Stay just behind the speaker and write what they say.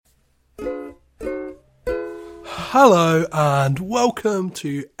Hello and welcome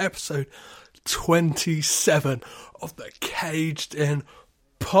to episode 27 of the Caged In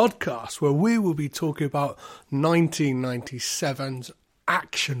podcast, where we will be talking about 1997's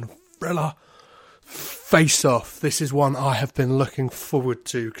action thriller Face Off. This is one I have been looking forward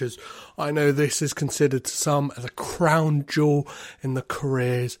to because I know this is considered to some as a crown jewel in the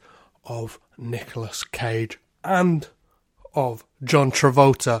careers of Nicolas Cage and of John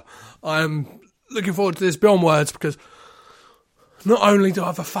Travolta. I'm looking forward to this beyond words because not only do I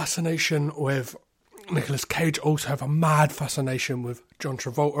have a fascination with Nicolas Cage, I also have a mad fascination with John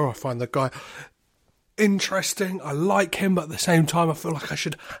Travolta. I find the guy interesting. I like him, but at the same time I feel like I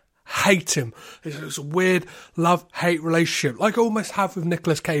should hate him. It's a weird love-hate relationship, like I almost have with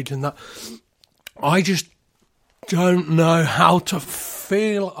Nicolas Cage, in that I just don't know how to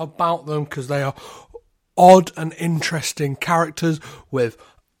feel about them because they are odd and interesting characters with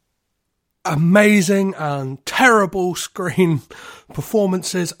amazing and terrible screen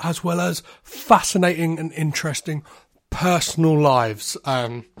performances, as well as fascinating and interesting personal lives.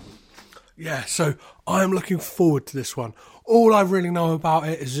 So I'm looking forward to this one. All I really know about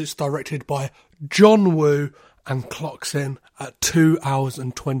it is it's directed by John Woo and clocks in at 2 hours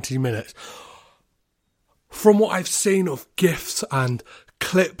and 20 minutes. From what I've seen of GIFs and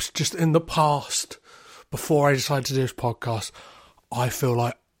clips just in the past, before I decided to do this podcast, I feel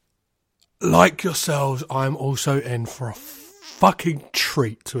like yourselves, I'm also in for a fucking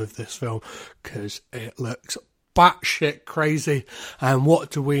treat with this film because it looks batshit crazy. And what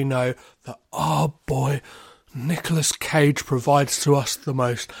do we know? That our boy Nicolas Cage provides to us the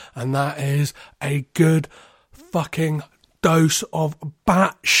most, and that is a good fucking dose of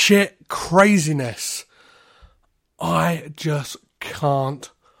batshit craziness. I just can't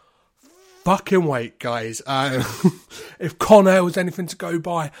fucking wait, guys. If Con Air was anything to go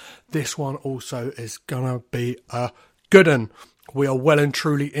by, this one also is gonna be a good one. We are well and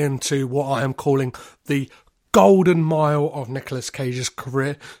truly into what I am calling the golden mile of Nicolas Cage's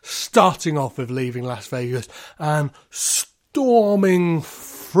career, starting off with Leaving Las Vegas and storming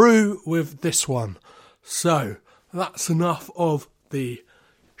through with this one. So that's enough of the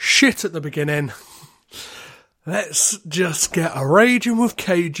shit at the beginning. Let's just get a raging with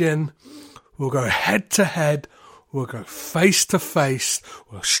Cage in. We'll go head to head, we'll go face to face,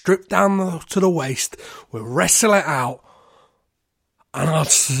 we'll strip down to the waist, we'll wrestle it out, and I'll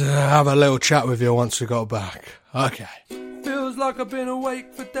have a little chat with you once we got back. Okay. Feels like I've been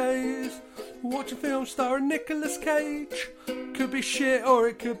awake for days, watching films starring Nicolas Cage. Could be shit or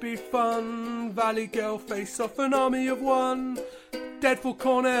it could be fun. Valley Girl, Face Off, An Army of One. Deadfall,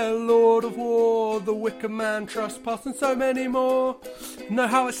 Con Air, Lord of War, The Wicker Man, Trespass, and so many more. Know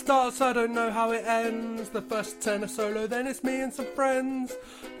how it starts, I don't know how it ends. The first 10 are solo, then it's me and some friends.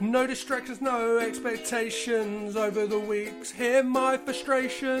 No distractions, no expectations. Over the weeks, hear my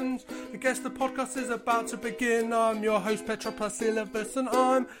frustrations. I guess the podcast is about to begin. I'm your host, Petra Plasilivus, and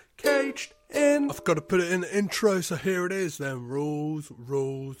I'm caged in. I've got to put it in the intro, so here it is then. Rules.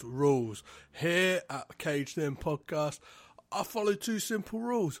 Here at the Caged In podcast, I follow two simple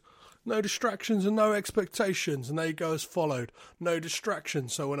rules. No distractions and no expectations, and they go as followed. No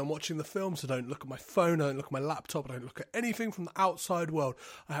distractions, so when I'm watching the films, I don't look at my phone, I don't look at my laptop, I don't look at anything from the outside world.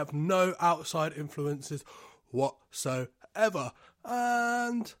 I have no outside influences whatsoever.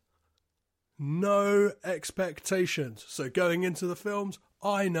 And no expectations. So going into the films,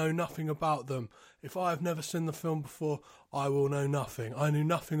 I know nothing about them. If I have never seen the film before, I will know nothing. I knew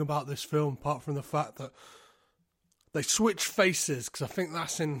nothing about this film apart from the fact that they switch faces, because I think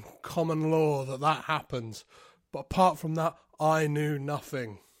that's in common law that happens. But apart from that, I knew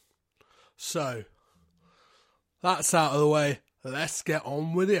nothing. So, that's out of the way. Let's get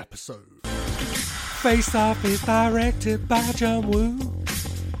on with the episode. Face Off is directed by John Woo,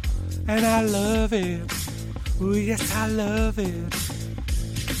 and I love it. Oh yes, I love it.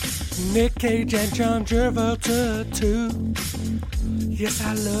 Nick Cage and John Travolta too. Yes,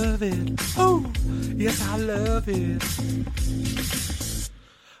 I love it. Oh, yes, I love it.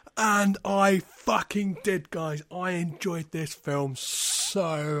 And I fucking did, guys. I enjoyed this film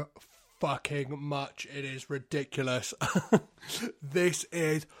so fucking much. It is ridiculous. This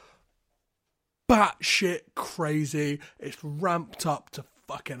is batshit crazy. It's ramped up to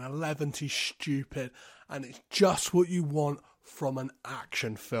fucking 11 stupid. And it's just what you want from an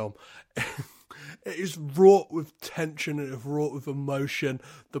action film. It is wrought with tension, it is wrought with emotion.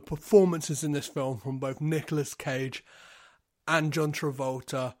 The performances in this film from both Nicolas Cage and John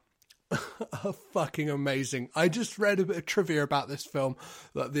Travolta are fucking amazing. I just read a bit of trivia about this film,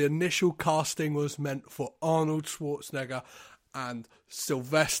 that the initial casting was meant for Arnold Schwarzenegger and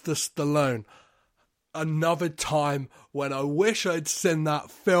Sylvester Stallone. another time when I wish I'd seen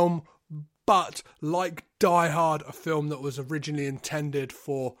that film, but like Die Hard, a film that was originally intended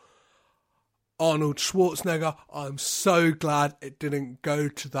for Arnold Schwarzenegger, I'm so glad it didn't go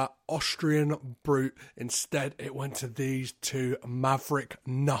to that Austrian brute. Instead, it went to these two maverick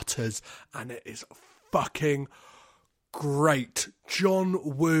nutters, and it is fucking great.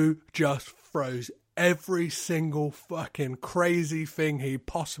 John Woo just throws every single fucking crazy thing he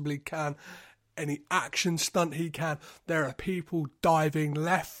possibly can, any action stunt he can. There are people diving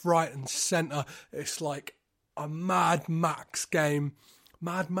left, right and centre. It's like a Mad Max game.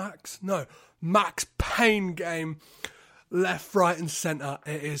 Mad Max? No, Max Payne game. Left, right and centre.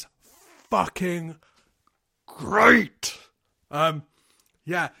 It is fucking great.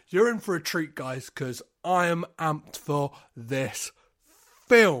 Yeah, you're in for a treat, guys, because I am amped for this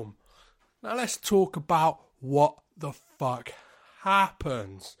film. Now let's talk about what the fuck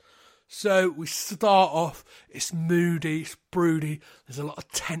happens. So we start off, it's moody, it's broody, there's a lot of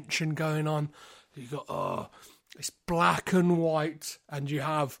tension going on. You got, it's black and white, and you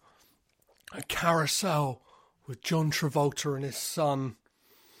have a carousel with John Travolta and his son.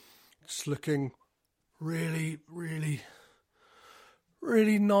 It's looking really, really,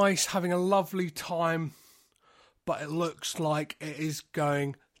 really nice, having a lovely time, but it looks like it is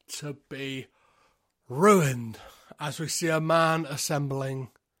going to be ruined as we see a man assembling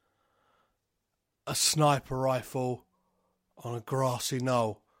a sniper rifle on a grassy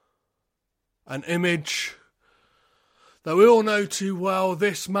knoll. An image that we all know too well.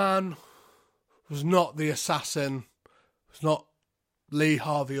 This man was not the assassin, was not Lee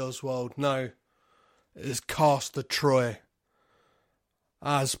Harvey Oswald, no. It is Castor Troy,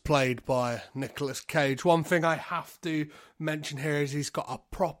 as played by Nicolas Cage. One thing I have to mention here is he's got a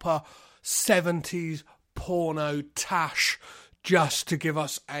proper 70s porno tash, just to give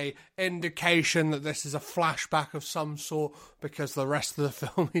us a indication that this is a flashback of some sort, because the rest of the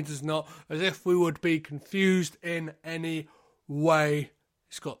film he does not, as if we would be confused in any way.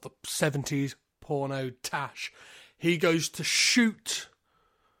 He's got the 70s porno tash. He goes to shoot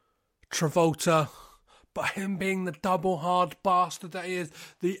Travolta, but him being the double hard bastard that he is,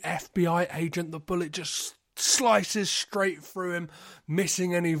 the FBI agent, the bullet just slices straight through him,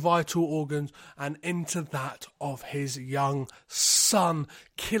 missing any vital organs, and into that of his young son,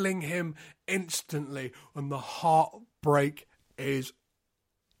 killing him instantly. And the heartbreak is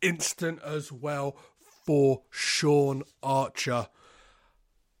instant as well for Sean Archer.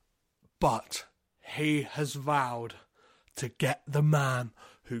 But he has vowed to get the man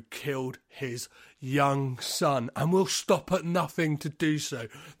who killed his young son, and will stop at nothing to do so.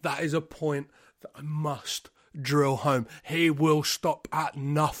 That is a point that I must drill home. He will stop at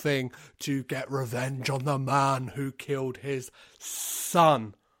nothing to get revenge on the man who killed his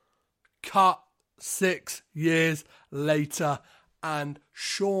son. Cut 6 years later, and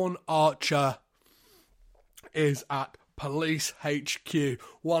Sean Archer is at Police HQ.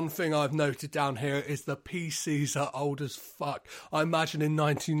 One thing I've noted down here is the PCs are old as fuck. I imagine in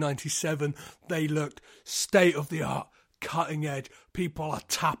 1997 they looked state of the art, cutting edge. People are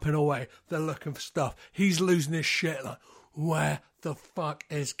tapping away. They're looking for stuff. He's losing his shit. Like, where the fuck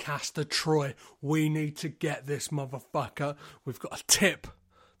is Castor Troy? We need to get this motherfucker. We've got a tip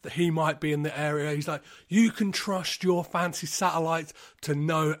that he might be in the area. He's like, you can trust your fancy satellites to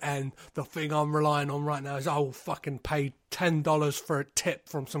no end. The thing I'm relying on right now is I will fucking pay $10 for a tip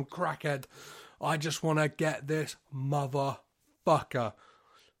from some crackhead. I just want to get this motherfucker.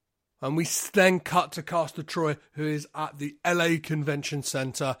 And we then cut to Castor Troy, who is at the LA Convention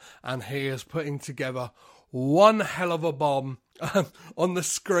Center, and he is putting together one hell of a bomb on the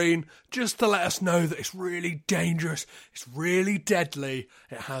screen, just to let us know that it's really dangerous, it's really deadly.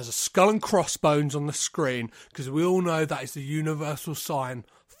 It has a skull and crossbones on the screen, because we all know that is the universal sign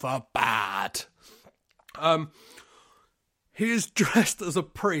for bad. He is dressed as a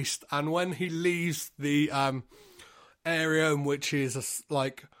priest, and when he leaves the area in which he is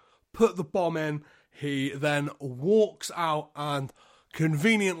put the bomb in, he then walks out, and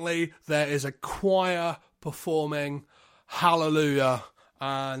conveniently there is a choir performing Hallelujah,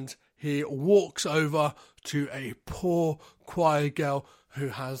 and he walks over to a poor choir girl who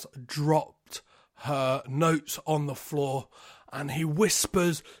has dropped her notes on the floor, and he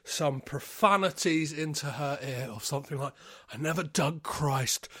whispers some profanities into her ear, or something like, I never dug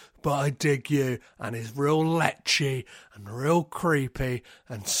Christ, but I dig you, and is real lechy and real creepy,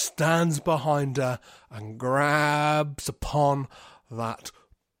 and stands behind her and grabs upon that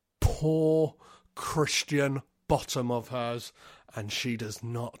poor Christian bottom of hers, and she does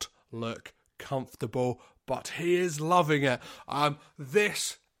not look comfortable, but he is loving it.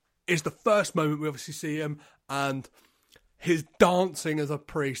 This is the first moment we obviously see him, and his dancing as a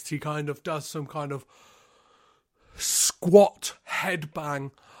priest. He kind of does some kind of squat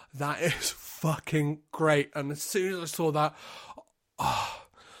headbang that is fucking great. And as soon as I saw that,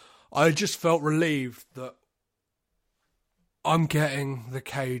 I just felt relieved that I'm getting the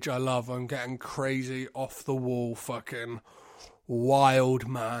Cage I love. I'm getting crazy, off the wall, fucking wild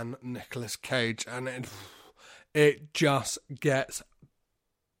man Nicolas Cage, and it just gets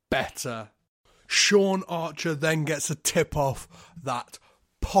better. Sean Archer then gets a tip off that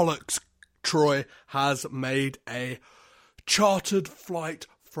Pollux Troy has made a chartered flight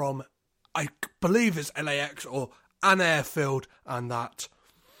from, I believe it's LAX or an airfield, and that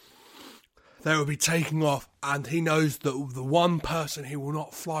they will be taking off, and he knows that the one person he will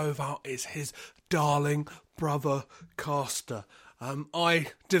not fly without is his darling brother Castor. I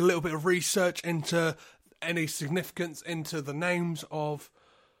did a little bit of research into any significance into the names of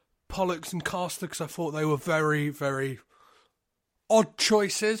Pollux and Castor, because I thought they were very, very odd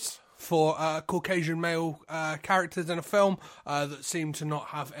choices for Caucasian male characters in a film that seem to not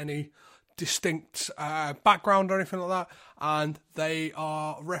have any distinct background or anything like that, and they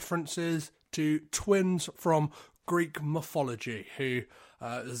are references to twins from Greek mythology, who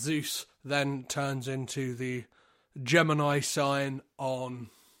Zeus then turns into the Gemini sign on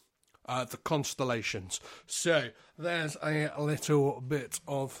the constellations. So there's a little bit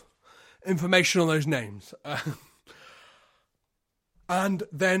of information on those names. And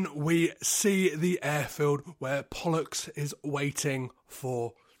then we see the airfield where Pollux is waiting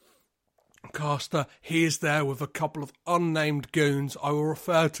for Castor. He is there with a couple of unnamed goons. I will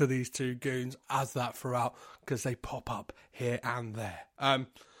refer to these two goons as that throughout, because they pop up here and there.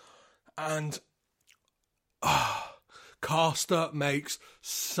 Castor makes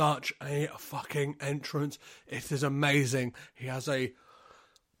such a fucking entrance. It is amazing. He's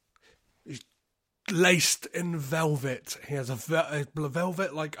laced in velvet. He has a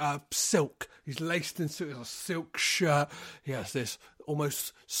velvet, like silk. He's laced in silk. He has a silk shirt. He has this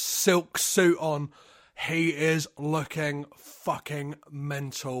almost silk suit on. He is looking fucking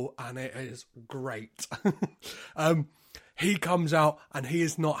mental, and it is great. He comes out and he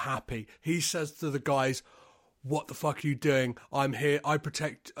is not happy. He says to the guys, "What the fuck are you doing? I'm here. I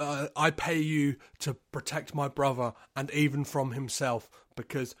pay you to protect my brother, and even from himself,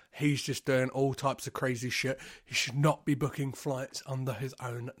 because he's just doing all types of crazy shit. He should not be booking flights under his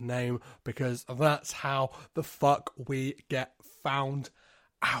own name, because that's how the fuck we get found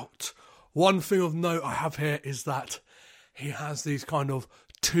out." One thing of note I have here is that he has these kind of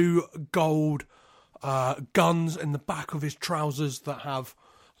two gold guns in the back of his trousers that have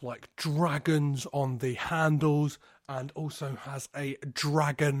like dragons on the handles, and also has a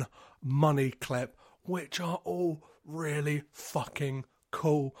dragon money clip, which are all really fucking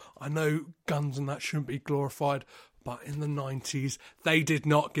cool. I know guns and that shouldn't be glorified, but in the 90s they did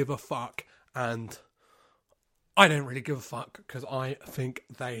not give a fuck, and I don't really give a fuck because I think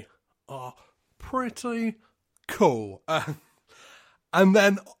they are pretty cool. And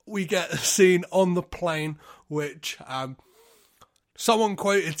then we get a scene on the plane, which someone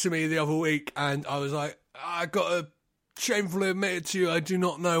quoted to me the other week, and I was like, I got to shamefully admit it to you, I do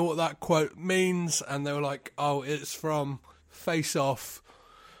not know what that quote means. And they were like, oh, it's from Face Off.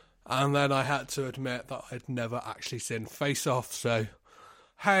 And then I had to admit that I'd never actually seen Face Off. So,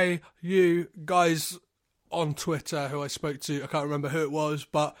 hey, you guys on Twitter who I spoke to, I can't remember who it was,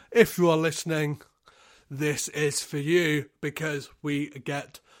 but if you are listening, this is for you, because we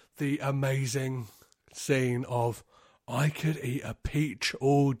get the amazing scene of I could eat a peach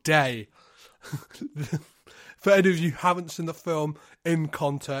all day. For any of you who haven't seen the film, in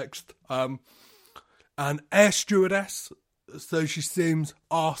context, an air stewardess, so she seems,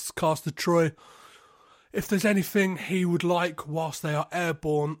 asks Castor Troy if there's anything he would like whilst they are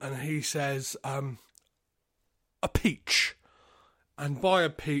airborne, and he says, a peach. And by a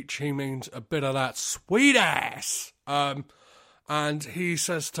peach, he means a bit of that sweet ass. And he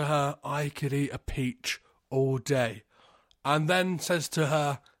says to her, I could eat a peach all day. And then says to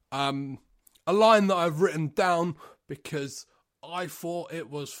her, a line that I've written down because I thought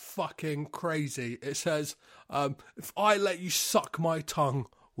it was fucking crazy. It says, if I let you suck my tongue,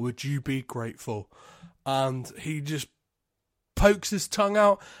 would you be grateful? And he just pokes his tongue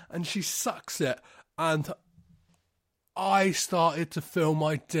out and she sucks it. And I started to feel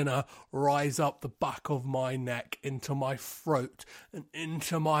my dinner rise up the back of my neck into my throat and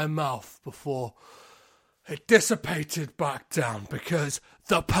into my mouth before it dissipated back down, because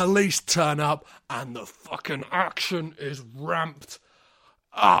the police turn up and the fucking action is ramped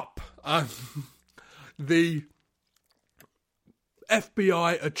up. The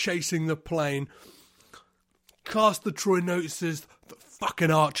FBI are chasing the plane. Castor Troy notices that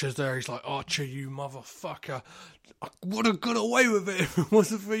fucking Archer's there. He's like, Archer, you motherfucker. I would have got away with it if it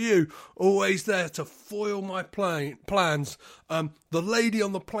wasn't for you. Always there to foil my plans. The lady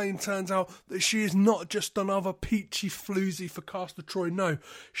on the plane turns out that she is not just another peachy floozy for Castor Troy. No,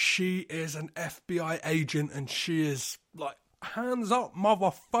 she is an FBI agent, and she is like, hands up,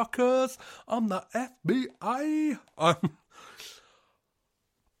 motherfuckers. I'm the FBI.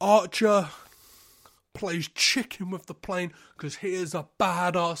 Archer plays chicken with the plane because he is a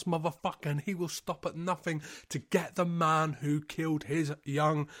badass motherfucker and he will stop at nothing to get the man who killed his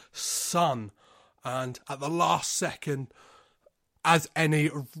young son. And at the last second, as any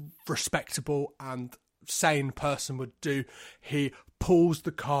respectable and sane person would do, he pulls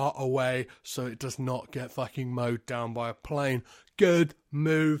the car away so it does not get fucking mowed down by a plane. Good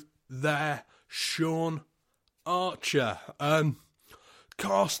move there, Sean Archer.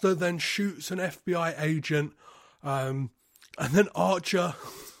 Castor then shoots an FBI agent, and then Archer,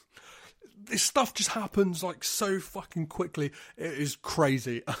 this stuff just happens like so fucking quickly, it is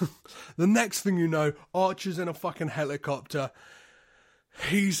crazy. The next thing you know, Archer's in a fucking helicopter,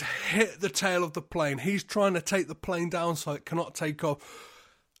 he's hit the tail of the plane, he's trying to take the plane down so it cannot take off.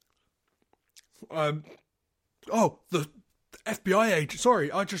 The FBI agent,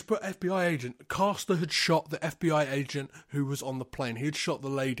 sorry, I just put FBI agent. Castor had shot the FBI agent who was on the plane. He had shot the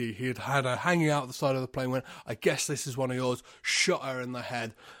lady. He had her hanging out the side of the plane, went, I guess this is one of yours, shot her in the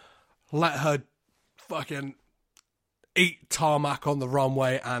head, let her fucking eat tarmac on the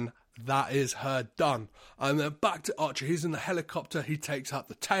runway, and that is her done. And then back to Archer. He's in the helicopter. He takes out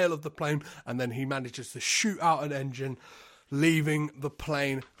the tail of the plane, and then he manages to shoot out an engine, leaving the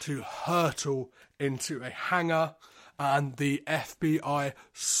plane to hurtle into a hangar. And the FBI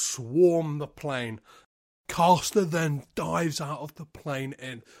swarm the plane. Castor then dives out of the plane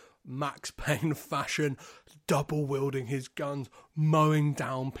in Max Payne fashion, double wielding his guns, mowing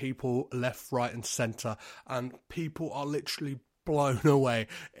down people left, right and centre. And people are literally blown away.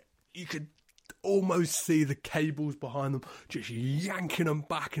 You could almost see the cables behind them just yanking them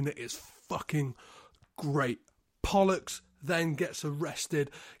back, and it is fucking great. Pollux then gets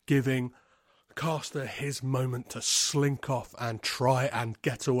arrested, giving Castor his moment to slink off and try and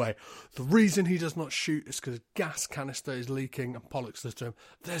get away. The reason he does not shoot is because gas canister is leaking, and Pollux says to him,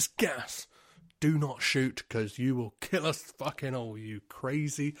 there's gas, do not shoot because you will kill us fucking all, you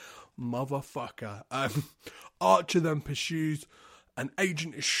crazy motherfucker. Archer then pursues, an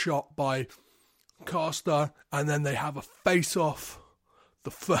agent is shot by Castor, and then they have a face-off,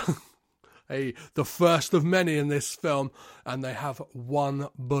 the first of many in this film, and they have one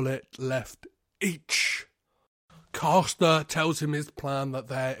bullet left each. Castor tells him his plan, that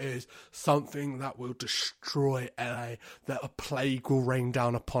there is something that will destroy LA, that a plague will rain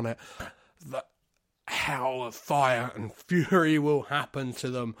down upon it, that hell of fire and fury will happen to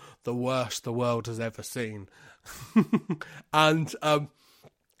them, the worst the world has ever seen. And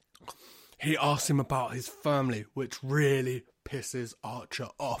he asks him about his family, which really pisses Archer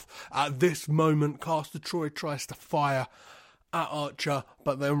off. At this moment, Castor Troy tries to fire at Archer,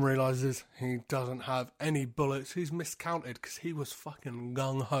 but then realises he doesn't have any bullets. He's miscounted because he was fucking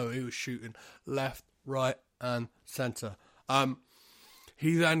gung-ho. He was shooting left, right and centre.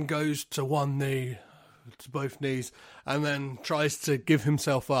 He then goes to one knee, to both knees, and then tries to give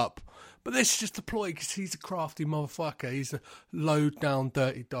himself up. But this is just a ploy because he's a crafty motherfucker. He's a low-down,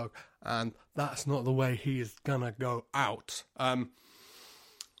 dirty dog, and that's not the way he is gonna go out.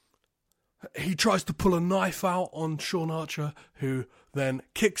 He tries to pull a knife out on Sean Archer, who then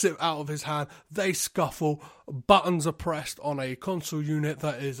kicks it out of his hand. They scuffle. Buttons are pressed on a console unit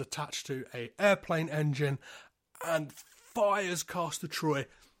that is attached to an airplane engine and fires Castor Troy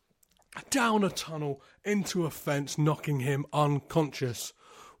down a tunnel into a fence, knocking him unconscious.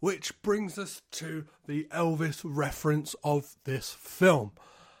 Which brings us to the Elvis reference of this film.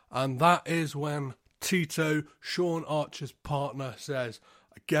 And that is when Tito, Sean Archer's partner, says,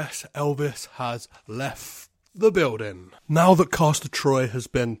 I guess Elvis has left the building. Now that Castor Troy has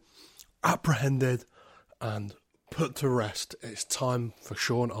been apprehended and put to rest, it's time for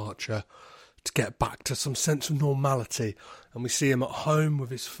Sean Archer to get back to some sense of normality. And we see him at home with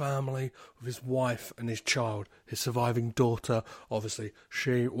his family, with his wife and his child, his surviving daughter. Obviously,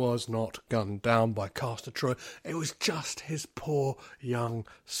 she was not gunned down by Castor Troy. It was just his poor young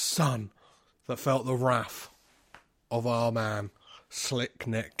son that felt the wrath of our man, Slick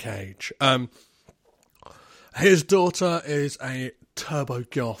Nick Cage. His daughter is a turbo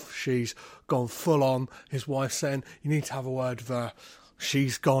goth. She's gone full on. His wife saying, you need to have a word with her.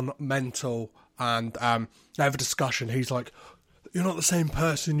 She's gone mental. And they have a discussion. He's like, you're not the same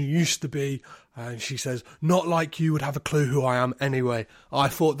person you used to be. And she says, not like you would have a clue who I am anyway. I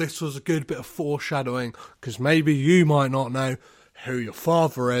thought this was a good bit of foreshadowing, because maybe you might not know who your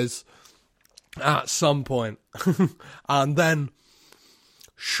father is at some point. And then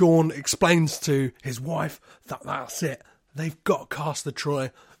Sean explains to his wife that that's it. They've got Castor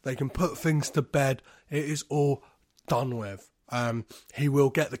Troy. They can put things to bed. It is all done with. He will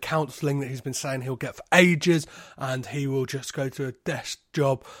get the counselling that he's been saying he'll get for ages, and he will just go to a desk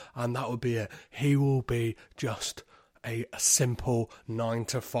job, and that will be it. He will be just a simple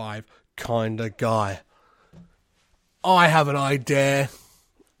 9-to-5 kind of guy. I have an idea,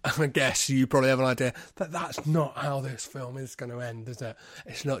 and I guess you probably have an idea, that that's not how this film is going to end, is it?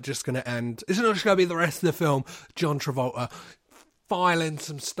 It's not just going to end. It's not just going to be the rest of the film John Travolta filing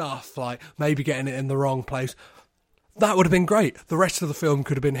some stuff, like maybe getting it in the wrong place. That would have been great. The rest of the film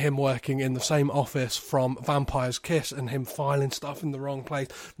could have been him working in the same office from Vampire's Kiss and him filing stuff in the wrong place,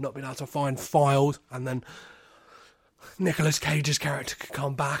 not being able to find files, and then Nicolas Cage's character could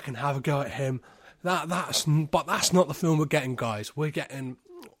come back and have a go at him. But that's not the film we're getting, guys. We're getting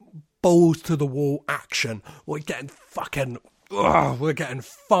balls to the wall action. We're getting fucking... we're getting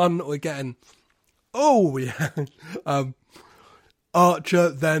fun. We're getting... Oh, yeah. Archer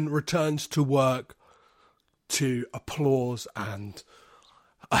then returns to work to applause and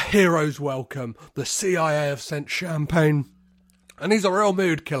a hero's welcome. The CIA have sent champagne, and he's a real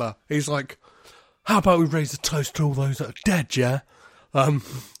mood killer. He's like, how about we raise a toast to all those that are dead, yeah? And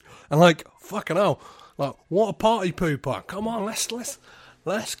like, fucking hell, like, what a party pooper. Come on,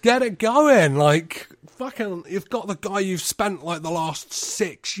 let's get it going. Like, fucking, you've got the guy you've spent like the last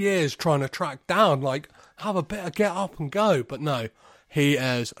 6 years trying to track down. Like, have a bit of get up and go. But no, he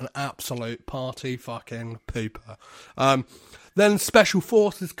is an absolute party fucking pooper. Then Special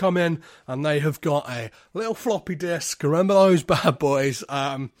Forces come in, and they have got a little floppy disk, remember those bad boys,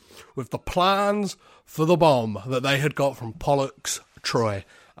 with the plans for the bomb that they had got from Pollux Troy.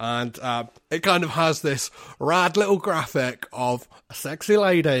 And it kind of has this rad little graphic of a sexy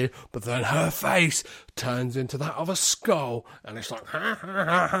lady, but then her face turns into that of a skull, and it's like, ha, ha,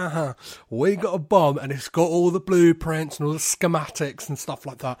 ha, ha, ha. We got a bomb, and it's got all the blueprints and all the schematics and stuff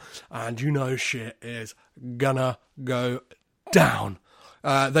like that, and you know shit is gonna go down.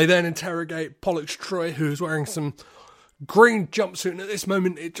 They then interrogate Pollux Troy, who's wearing some green jumpsuit, and at this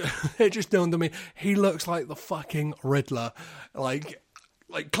moment it just dawned on me, he looks like the fucking Riddler, like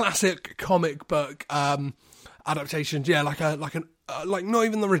classic comic book adaptations. Yeah, like not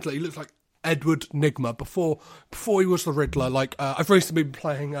even the Riddler. He looks like Edward Nygma before he was the Riddler. Like I've recently been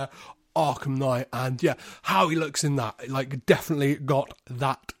playing Arkham Knight, and yeah, how he looks in that, like, definitely got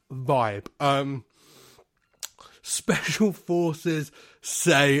that vibe. Special Forces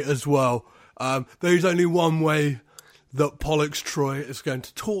say as well, there's only one way that Pollux Troy is going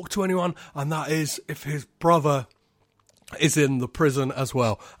to talk to anyone, and that is if his brother is in the prison as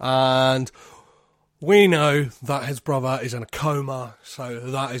well. And we know that his brother is in a coma, so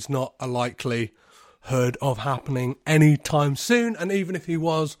that is not a likelihood of happening anytime soon. And even if he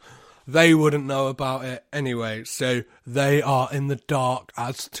was, they wouldn't know about it anyway. So they are in the dark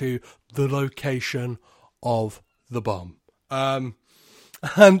as to the location of the bomb.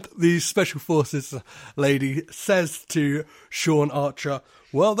 And the Special Forces lady says to Sean Archer,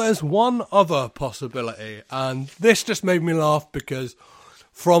 well, there's one other possibility. And this just made me laugh because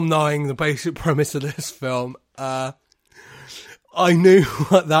from knowing the basic premise of this film, I knew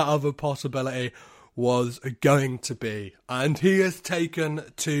what that other possibility was going to be. And he is taken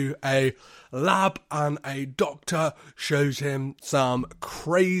to a lab, and a doctor shows him some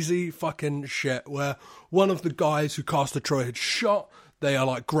crazy fucking shit where one of the guys who Castor Troy had shot, they are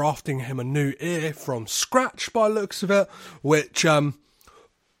like grafting him a new ear from scratch by looks of it, which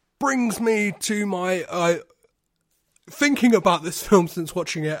brings me to my thinking about this film since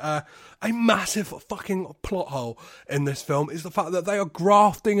watching it. A massive fucking plot hole in this film is the fact that they are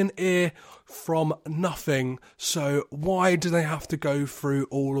grafting an ear from nothing. So why do they have to go through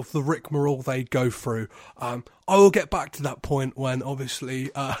all of the rigmarole they go through? I will get back to that point when obviously,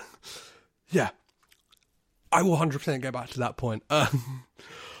 yeah. I will 100% get back to that point.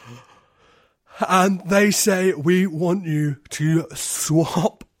 And they say, we want you to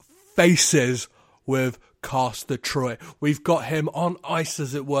swap faces with Castor Troy. We've got him on ice,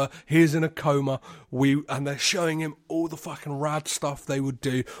 as it were. He's in a coma. And they're showing him all the fucking rad stuff they would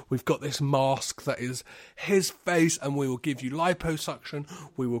do. We've got this mask that is his face, and we will give you liposuction.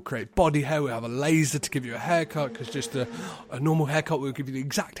 We will create body hair. We have a laser to give you a haircut, because just a normal haircut will give you the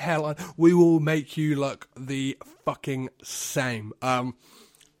exact hairline. We will make you look the fucking same.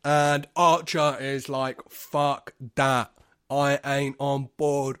 And Archer is like, fuck that. I ain't on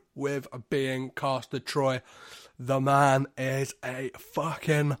board with being Castor Troy. The man is a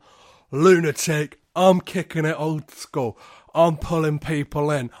fucking lunatic. I'm kicking it old school. I'm pulling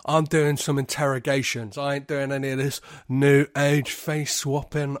people in. I'm doing some interrogations. I ain't doing any of this new age face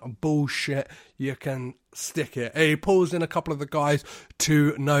swapping bullshit. You can stick it. He pulls in a couple of the guys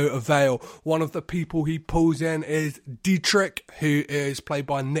to no avail. One of the people he pulls in is Dietrich, who is played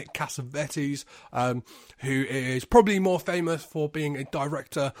by Nick Cassavetes, who is probably more famous for being a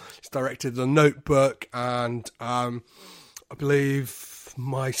director. He's directed The Notebook and I believe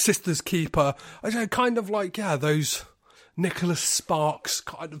My Sister's Keeper. Kind of like, those Nicholas Sparks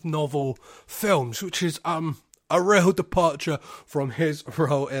kind of novel films, which is a real departure from his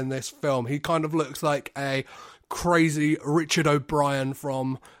role in this film. He kind of looks like a crazy Richard O'Brien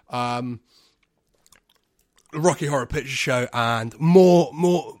from Rocky Horror Picture Show, and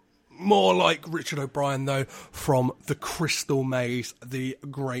more like Richard O'Brien though from The Crystal Maze, the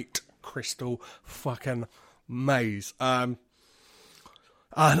Great Crystal fucking Maze. And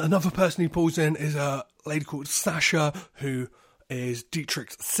another person he pulls in is a lady called Sasha, who is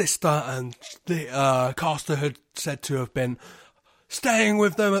Dietrich's sister, and the caster had said to have been staying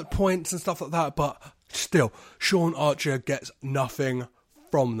with them at points and stuff like that, but still, Sean Archer gets nothing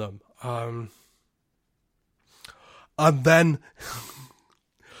from them. And then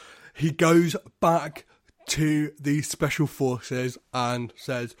he goes back to the Special Forces and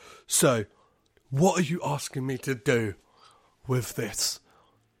says, "So, what are you asking me to do with this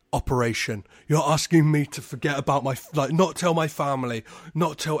operation? You're asking me to forget about not tell my family,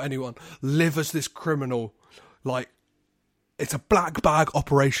 not tell anyone, live as this criminal, it's a black bag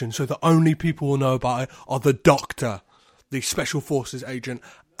operation, so the only people who will know about it are the doctor, the Special Forces agent,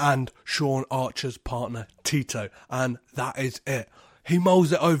 and Sean Archer's partner, Tito, and that is it." He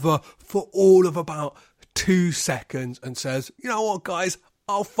mulls it over for all of about 2 seconds and says, "You know what, guys,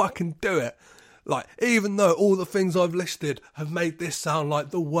 I'll fucking do it. Even though all the things I've listed have made this sound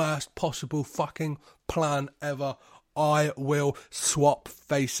like the worst possible fucking plan ever, I will swap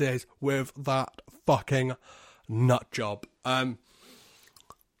faces with that fucking nut job."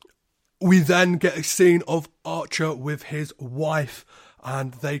 We then get a scene of Archer with his wife,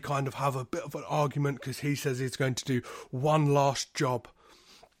 and they kind of have a bit of an argument because he says he's going to do one last job.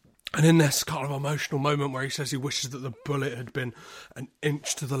 And in this kind of emotional moment where he says he wishes that the bullet had been an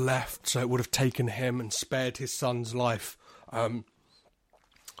inch to the left, so it would have taken him and spared his son's life. And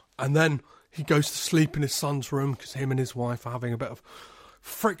then he goes to sleep in his son's room because him and his wife are having a bit of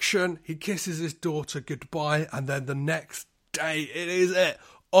friction. He kisses his daughter goodbye, and then the next day,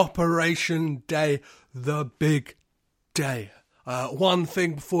 Operation Day, the big day. One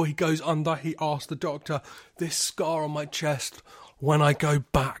thing before he goes under, he asked the doctor, "This scar on my chest, when I go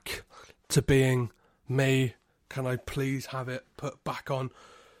back to being me, can I please have it put back on?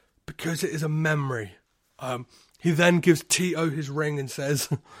 Because it is a memory." He then gives Tito his ring and says,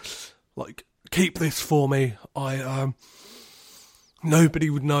 "Keep this for me. Nobody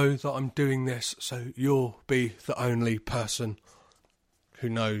would know that I'm doing this, so you'll be the only person who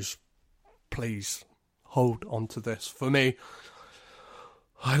knows. Please hold on to this for me.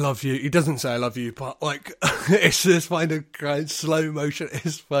 I love you." He doesn't say I love you, but it's this kind of slow motion.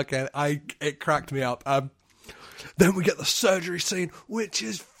 It's fucking, it cracked me up. Then we get the surgery scene, which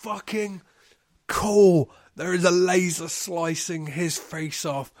is fucking cool. There is a laser slicing his face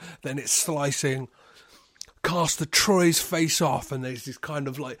off, then it's slicing Castor Troy's face off, and there's these kind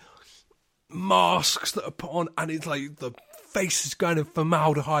of masks that are put on, and it's the face is going in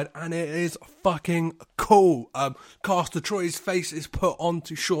formaldehyde, and it is fucking cool. Castor Troy's face is put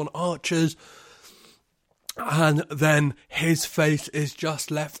onto Sean Archer's, and then his face is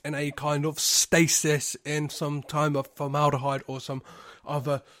just left in a kind of stasis in some type of formaldehyde or some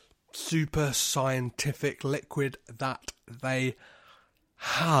other super scientific liquid that they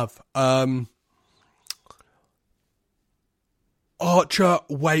have. Archer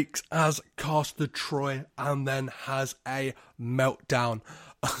wakes as Castor Troy and then has a meltdown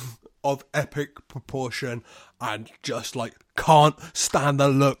of epic proportion and just can't stand the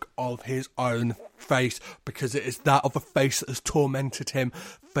look of his own face, because it is that of a face that has tormented him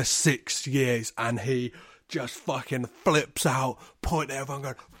for 6 years, and he just fucking flips out, pointing at everyone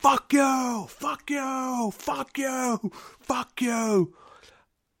going, "Fuck you, fuck you, fuck you, fuck you."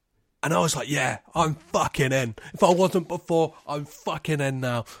 And I was like, yeah, I'm fucking in. If I wasn't before, I'm fucking in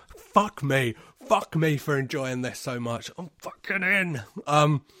now. Fuck me for enjoying this so much. I'm fucking in.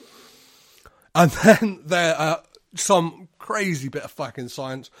 And then there, some crazy bit of fucking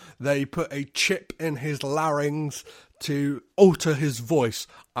science. They put a chip in his larynx to alter his voice,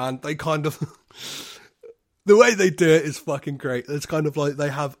 and they kind of the way they do it is fucking great. It's kind of like they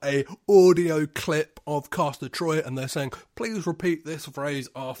have a audio clip of Castor Troy and they're saying, please repeat this phrase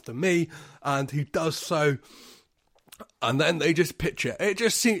after me. And he does so. And then they just pitch it. It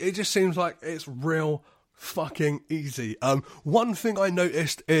just seems like it's real fucking easy. One thing I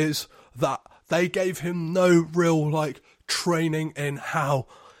noticed is that they gave him no real, like, training in how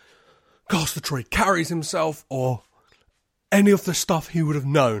Castor Troy carries himself or any of the stuff he would have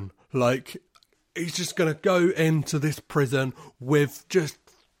known. Like, he's just going to go into this prison with just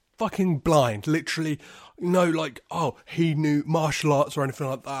fucking blind. Literally, like, oh, he knew martial arts or anything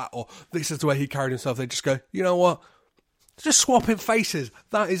like that, or this is the way he carried himself. They just go, you know what? Just swapping faces.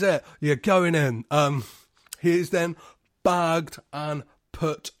 That is it. You're going in. He is then bagged and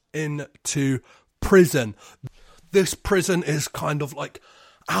put into prison. This prison is kind of like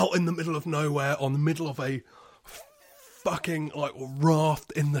out in the middle of nowhere, on the middle of a fucking like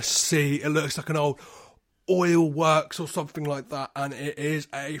raft in the sea. It looks like an old oil works or something like that, and it is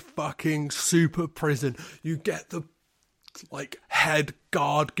a fucking super prison. You get the like head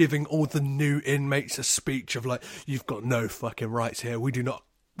guard giving all the new inmates a speech of like, you've got no fucking rights here. We do not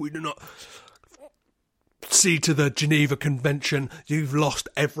see to the Geneva Convention. You've lost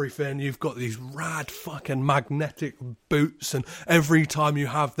everything. You've got these rad fucking magnetic boots, and every time you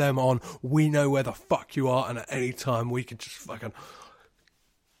have them on, we know where the fuck you are, and at any time we can just fucking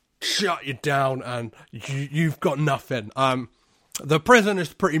shut you down, and you've got nothing. The prison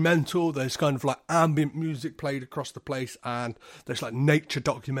is pretty mental. There's kind of like ambient music played across the place, and there's like nature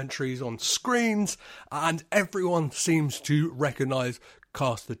documentaries on screens, and everyone seems to recognise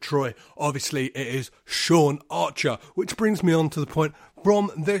Castor Troy. Obviously, it is Sean Archer, which brings me on to the point.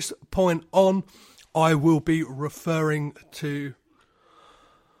 From this point on, I will be referring to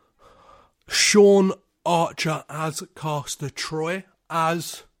Sean Archer as Castor Troy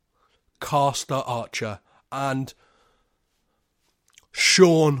as Castor Archer, and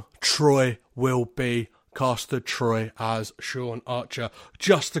Sean Troy will be Castor Troy as Sean Archer,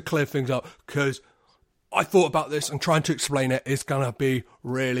 just to clear things up, because I thought about this and trying to explain it is going to be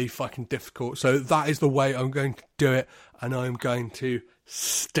really fucking difficult. So that is the way I'm going to do it, and I'm going to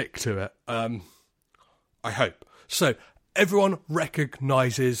stick to it. I hope. So everyone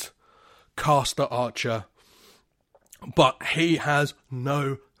recognises Castor Archer, but he has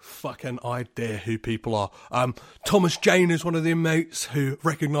no fucking idea who people are. Thomas Jane is one of the inmates who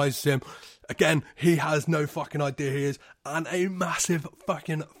recognises him. Again, he has no fucking idea who he is, and a massive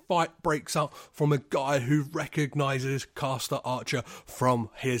fucking fight breaks out from a guy who recognises Castor Archer from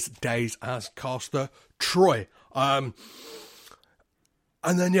his days as Castor Troy. And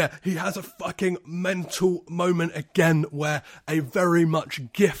then, yeah, he has a fucking mental moment again where a very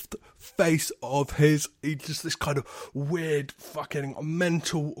much gift face of his, he just this kind of weird fucking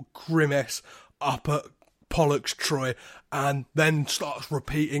mental grimace up at Pollux Troy, and then starts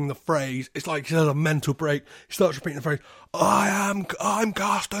repeating the phrase. It's like he has a mental break. He starts repeating the phrase, I'm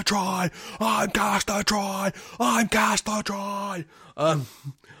Castor Troy, I'm Castor Troy, I'm Castor Troy.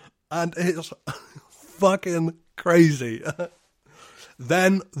 And it's fucking crazy.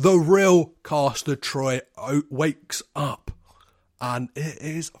 Then the real Castor Troy wakes up, and it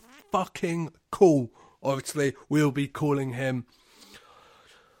is fucking cool. Obviously, we'll be calling him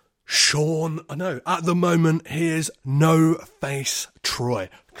Sean. No, at the moment, he is No Face Troy,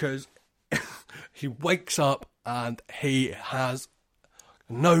 because he wakes up and he has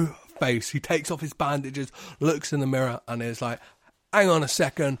no face. He takes off his bandages, looks in the mirror, and is like, hang on a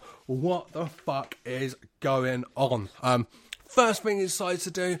second, what the fuck is going on? First thing he decides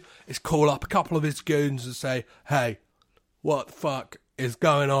to do is call up a couple of his goons and say, hey, what the fuck is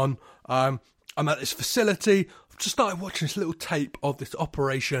going on? I'm at this facility. I've just started watching this little tape of this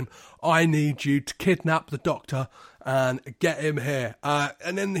operation. I need you to kidnap the doctor and get him here.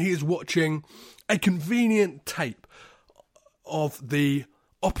 And then he is watching a convenient tape of the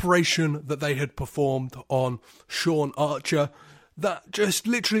operation that they had performed on Sean Archer. That just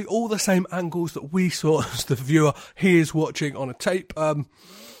literally all the same angles that we saw as the viewer, he is watching on a tape.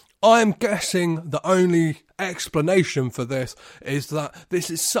 I'm guessing the only explanation for this is that this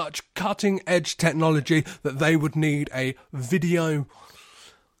is such cutting edge technology that they would need a video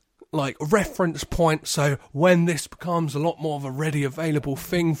like reference point, so when this becomes a lot more of a ready available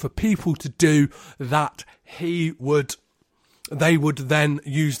thing for people to do, that they would then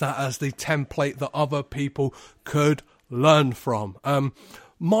use that as the template that other people could learn from.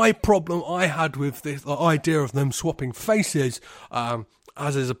 My problem I had with this, the idea of them swapping faces,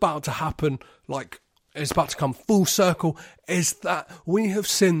 as is about to happen, like it's about to come full circle, is that we have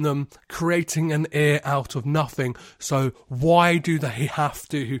seen them creating an ear out of nothing. So why do they have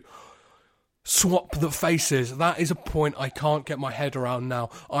to swap the faces. That is a point I can't get my head around now.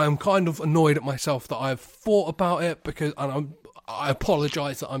 I am kind of annoyed at myself that I've thought about it, I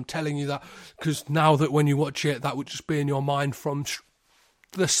apologise that I'm telling you that, because now that when you watch it, that would just be in your mind from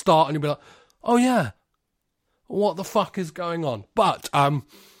the start, and you'll be like, oh yeah, what the fuck is going on? But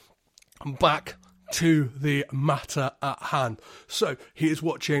back to the matter at hand. So he is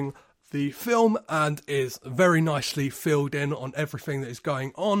watching the film and is very nicely filled in on everything that is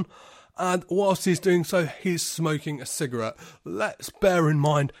going on. And whilst he's doing so, he's smoking a cigarette. Let's bear in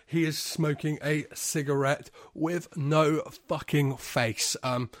mind, he is smoking a cigarette with no fucking face.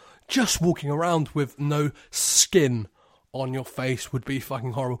 Just walking around with no skin on your face would be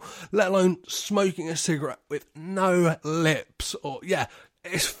fucking horrible. Let alone smoking a cigarette with no lips.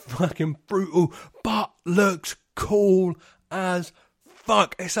 It's fucking brutal, but looks cool as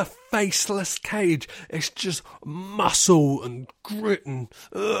fuck. It's a faceless cage. It's just muscle and grit and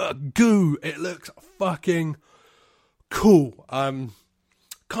goo. It looks fucking cool.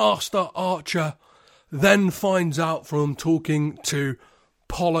 Castor Archer then finds out from talking to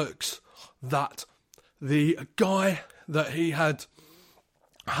Pollux that the guy that he had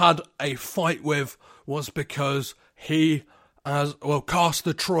a fight with was because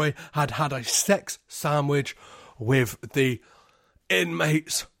Castor Troy had a sex sandwich with the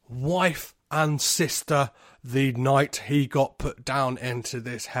inmate's wife and sister the night he got put down into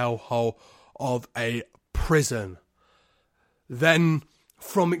this hellhole of a prison. Then,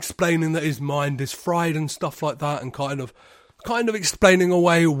 from explaining that his mind is fried and stuff like that, and kind of explaining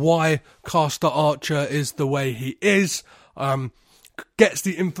away why Castor Archer is the way he is, gets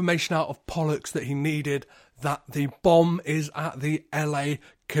the information out of Pollux that he needed, that the bomb is at the LA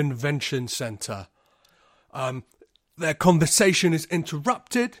Convention Center. Their conversation is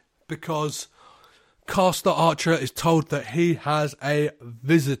interrupted because Castor Archer is told that he has a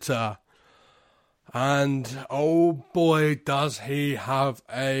visitor. And oh boy, does he have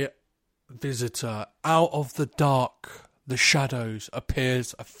a visitor. Out of the dark, the shadows,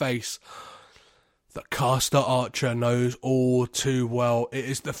 appears a face that Castor Archer knows all too well. It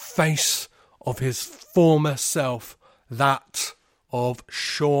is the face of his former self, that of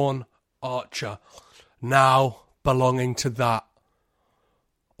Sean Archer, now belonging to that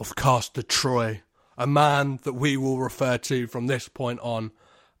of Castor Troy, a man that we will refer to from this point on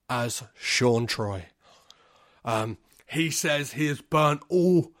as Sean Troy. He says he has burnt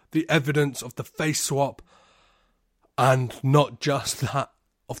all the evidence of the face swap, and not just that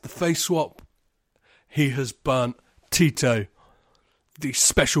of the face swap, he has burnt Tito, the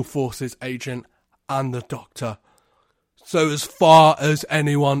Special Forces agent, and the doctor. So as far as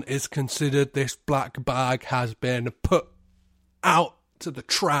anyone is considered, this black bag has been put out to the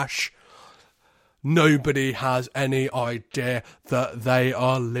trash. Nobody has any idea that they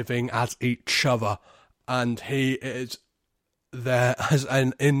are living as each other, and he is there as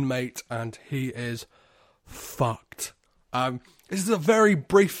an inmate, and he is fucked. This is a very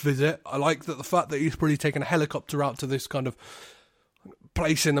brief visit. I like that the fact that he's probably taken a helicopter out to this kind of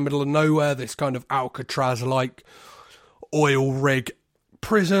place in the middle of nowhere, this kind of Alcatraz-like oil rig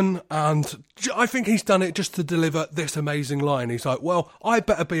prison, and I think he's done it just to deliver this amazing line. He's like, well, I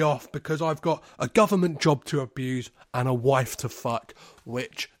better be off because I've got a government job to abuse and a wife to fuck,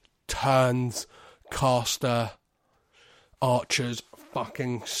 which turns Castor Archer's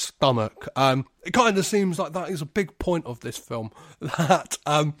fucking stomach. It kind of seems like that is a big point of this film, that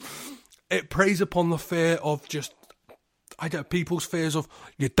it preys upon the fear of just, people's fears of,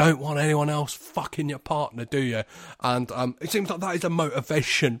 you don't want anyone else fucking your partner, do you? And it seems like that is a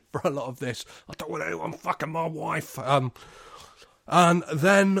motivation for a lot of this. I don't want anyone fucking my wife. And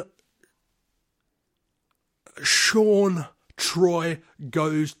then Sean Troy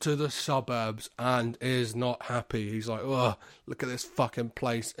goes to the suburbs and is not happy. He's like, ugh, look at this fucking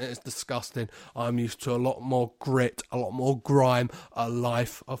place. It's disgusting. I'm used to a lot more grit, a lot more grime, a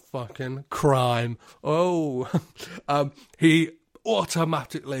life of fucking crime. Oh, he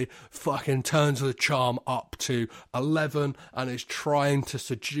automatically fucking turns the charm up to 11 and is trying to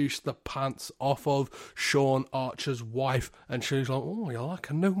seduce the pants off of Sean Archer's wife, and she's like, oh, you're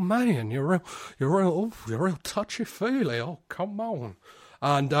like a new man, you're real touchy-feely, oh, come on.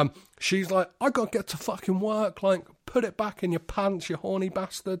 And she's like, I gotta get to fucking work, like, put it back in your pants, you horny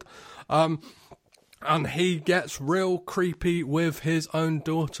bastard. And he gets real creepy with his own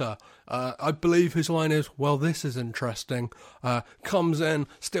daughter. I believe his line is, well, this is interesting. Comes in,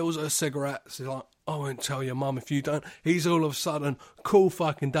 steals her cigarettes. He's like, I won't tell your mum if you don't. He's all of a sudden, cool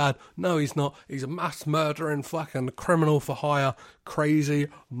fucking dad. No, he's not. He's a mass murdering fucking criminal for hire. Crazy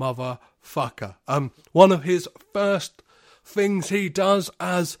motherfucker. One of his first things he does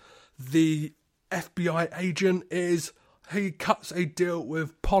as the FBI agent he cuts a deal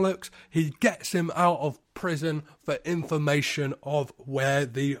with Pollux. He gets him out of prison for information of where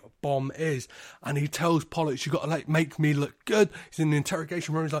the bomb is. And he tells Pollux, you've got to make me look good. He's in the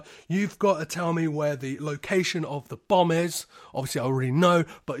interrogation room. He's like, you've got to tell me where the location of the bomb is. Obviously, I already know,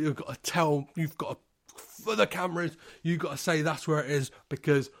 but you've got to for the cameras, you've got to say that's where it is,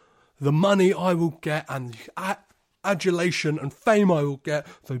 because the money I will get and the adulation and fame I will get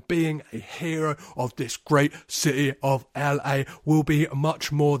for being a hero of this great city of LA will be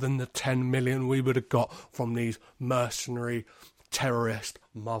much more than the 10 million we would have got from these mercenary terrorist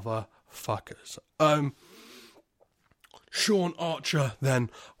motherfuckers. Sean Archer then,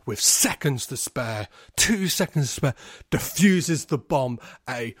 with 2 seconds to spare, defuses the bomb.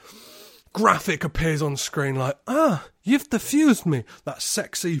 A graphic appears on screen like, you've defused me. That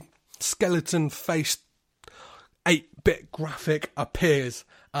sexy skeleton-faced 8-bit graphic appears,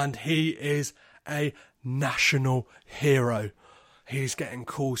 and he is a national hero. He's getting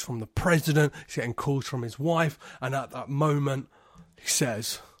calls from the president, he's getting calls from his wife, and at that moment, he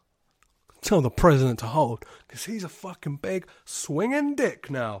says, tell the president to hold, because he's a fucking big swinging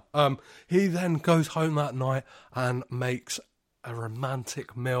dick now. He then goes home that night and makes a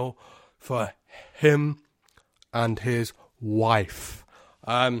romantic meal for him and his wife.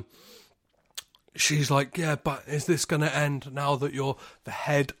 She's like, yeah, but is this going to end now that you're the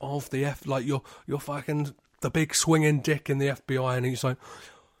head of the you're fucking the big swinging dick in the FBI? And he's like,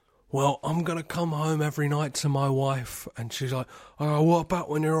 well, I'm going to come home every night to my wife. And she's like, oh, what about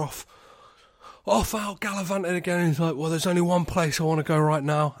when you're off out gallivanting again? And he's like, well, there's only one place I want to go right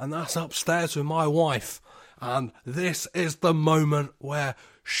now, and that's upstairs with my wife. And this is the moment where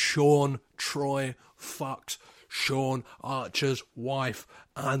Sean Troy fucks Sean Archer's wife,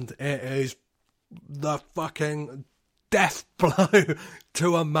 and it is the fucking death blow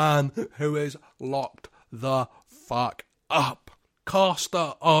to a man who is locked the fuck up.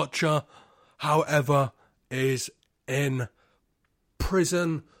 Castor Archer, however, is in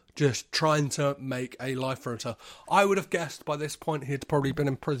prison, just trying to make a life for himself. I would have guessed by this point he'd probably been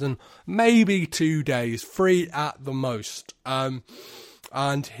in prison maybe 2 days, 3 at the most. And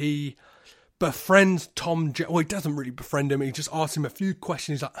he befriends Tom. Well, he doesn't really befriend him. He just asks him a few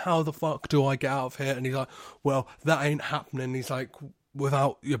questions. He's like, how the fuck do I get out of here? And he's like, well, that ain't happening. He's like,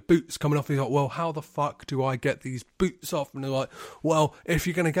 without your boots coming off. He's like, well, how the fuck do I get these boots off? And they're like, well, if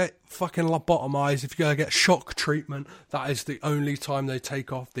you're going to get fucking lobotomized, if you're going to get shock treatment, that is the only time they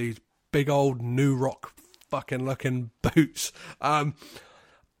take off these big old New Rock fucking looking boots. And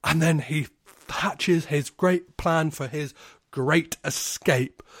then he hatches his great plan for his great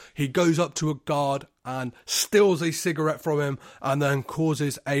escape. He goes up to a guard and steals a cigarette from him, and then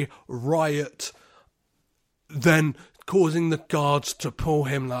causes a riot, then causing the guards to pull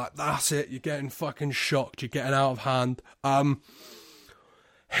him like, that's it, you're getting fucking shocked, you're getting out of hand.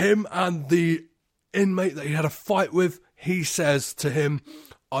 Him and the inmate that he had a fight with, he says to him,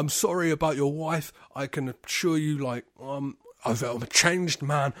 I'm sorry about your wife, I can assure you, like, I'm a changed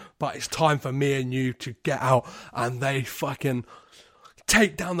man, but it's time for me and you to get out. And they fucking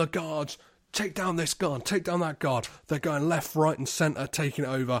take down the guards, take down this guard, take down that guard. They're going left, right and centre, taking it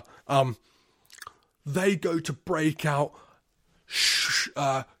over. They go to break out.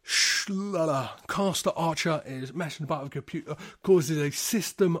 Castor Archer is messing about with a computer, causes a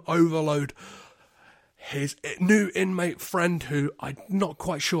system overload. His new inmate friend, who I'm not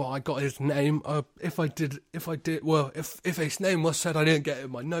quite sure I got his name. If his name was said, I didn't get it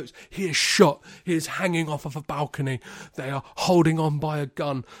in my notes. He is shot. He is hanging off of a balcony. They are holding on by a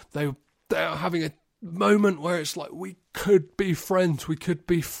gun. They are having a moment where it's like, we could be friends, we could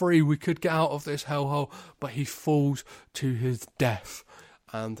be free, we could get out of this hellhole. But he falls to his death,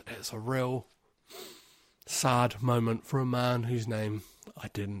 and it's a real sad moment for a man whose name I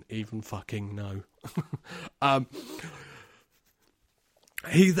didn't even fucking know.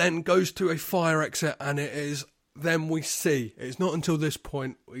 He then goes to a fire exit, and it is then we see, it's not until this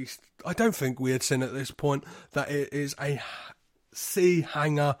point, I don't think we had seen at this point, that it is a sea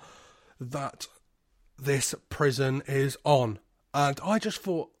hangar that this prison is on. And I just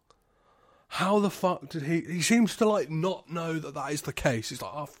thought, how the fuck did he seems to like not know that is the case. He's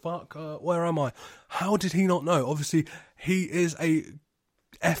like, oh fuck, where am I? How did he not know? Obviously he is a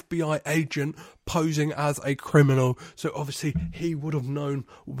FBI agent posing as a criminal, so obviously he would have known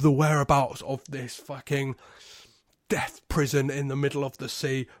the whereabouts of this fucking death prison in the middle of the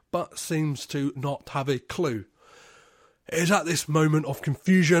sea, but seems to not have a clue. It is at this moment of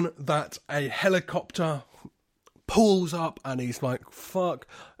confusion that a helicopter pulls up, and he's like, fuck,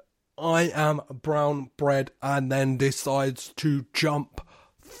 I am brown bread, and then decides to jump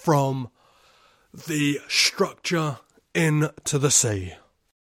from the structure into the sea.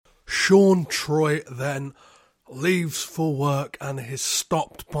 Sean Troy then leaves for work and is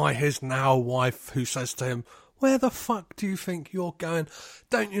stopped by his now wife, who says to him, "Where the fuck do you think you're going?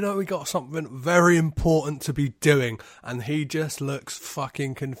 Don't you know we got something very important to be doing?" And he just looks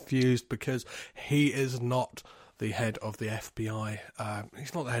fucking confused because he is not the head of the FBI.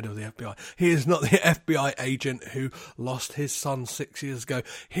 He's not the head of the FBI. He is not the FBI agent who lost his son 6 years ago.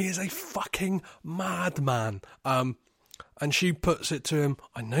 He is a fucking madman. And she puts it to him,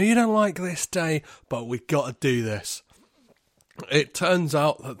 "I know you don't like this day, but we got to do this." It turns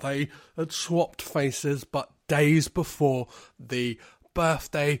out that they had swapped faces, but days before the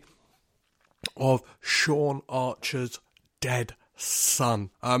birthday of Sean Archer's dead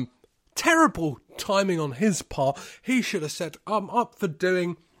son. Terrible timing on his part. He should have said, "I'm up for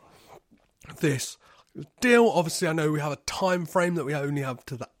doing this deal." Obviously, I know we have a time frame that we only have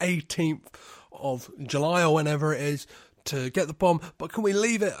to the 18th of July or whenever it is to get the bomb, but can we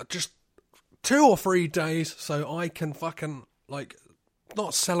leave it just 2 or 3 days so I can fucking,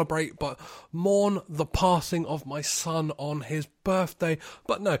 not celebrate, but mourn the passing of my son on his birthday?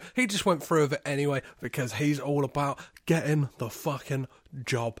 But no, he just went through with it anyway, because he's all about getting the fucking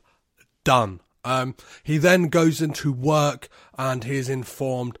job done. He then goes into work and he is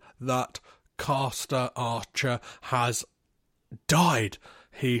informed that Castor Archer has died.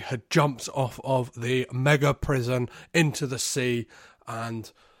 He had jumped off of the mega prison into the sea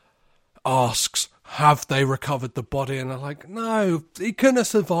and asks, have they recovered the body? And they're like, no, he couldn't have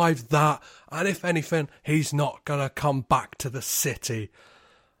survived that. And if anything, he's not going to come back to the city.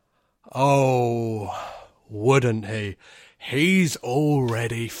 Oh, wouldn't he? He's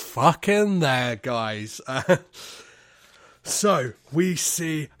already fucking there, guys. So we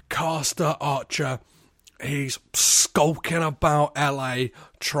see Castor Archer. He's skulking about LA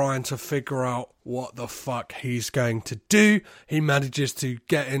trying to figure out what the fuck he's going to do. He manages to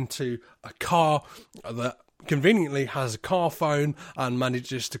get into a car that conveniently has a car phone and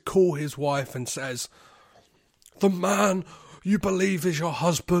manages to call his wife and says, "The man you believe is your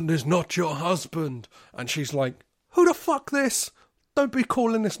husband is not your husband." And she's like, "Who the fuck this? Don't be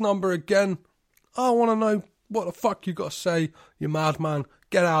calling this number again. I want to know what the fuck you got to say, you madman.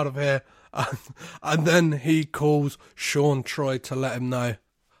 Get out of here." And then he calls Sean Troy to let him know,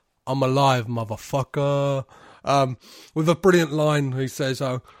 "I'm alive, motherfucker." With a brilliant line, he says,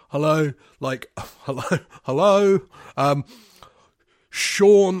 "Oh, hello," hello.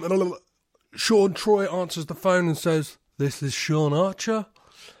 Sean Troy answers the phone and says, "This is Sean Archer."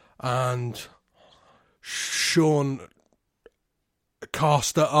 And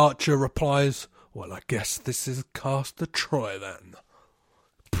Castor Archer replies, "Well, I guess this is Castor Troy then."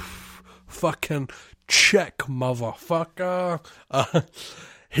 Fucking check, motherfucker.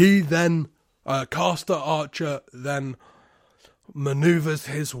 Castor Archer then maneuvers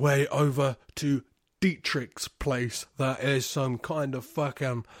his way over to Dietrich's place. That is some kind of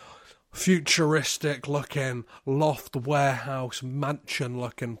fucking futuristic looking loft warehouse mansion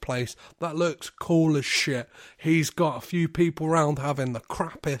looking place that looks cool as shit. He's got a few people around having the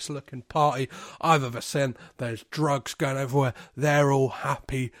crappiest looking party I've ever seen. There's drugs going everywhere. They're all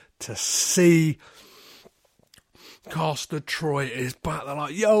happy to see Castor Troy is back. They're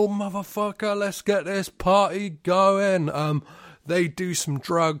like, "Yo, motherfucker, let's get this party going." They do some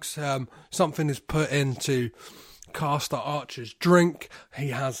drugs. Something is put into Castor Archer's drink. He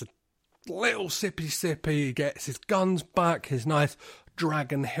has a little sippy. He gets his guns back, his nice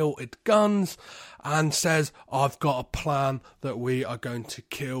dragon-hilted guns, and says, "I've got a plan that we are going to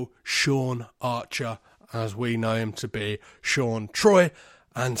kill Sean Archer, as we know him to be Sean Troy,"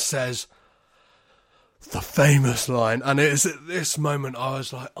 and says the famous line. And it is at this moment I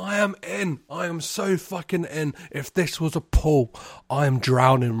was like, I am in. I am so fucking in. If this was a pool, I am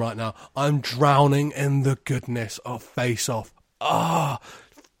drowning right now. I'm drowning in the goodness of Face Off.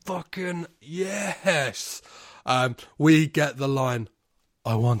 Fucking yes. We get the line,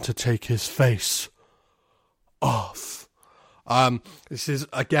 "I want to take his face off." This is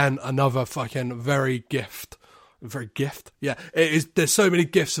again another fucking very gift. Yeah, it is. There's so many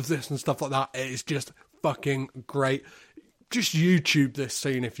gifs of this and stuff like that. It is just fucking great. Just YouTube this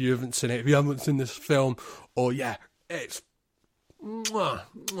scene if you haven't seen it. If you haven't seen this film, or it's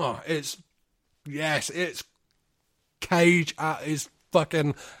Cage at his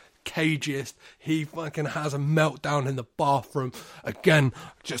fucking cagiest. He fucking has a meltdown in the bathroom. Again,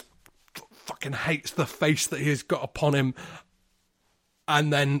 just fucking hates the face that he's got upon him.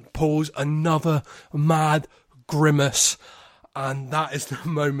 And then pulls another mad grimace. And that is the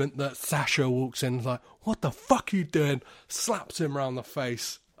moment that Sasha walks in and is like, "What the fuck are you doing?" Slaps him round the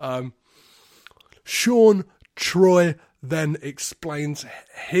face. Sean Troy then explains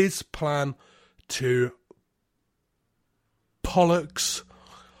his plan to Pollux,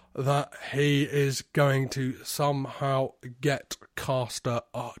 that he is going to somehow get Castor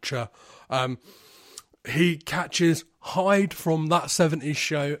Archer. He catches Hyde from That 70s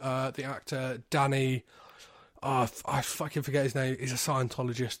Show, the actor Danny... I fucking forget his name. He's a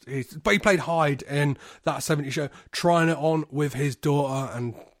Scientologist. But he played Hyde in That 70s Show, trying it on with his daughter,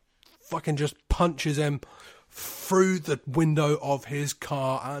 and fucking just punches him through the window of his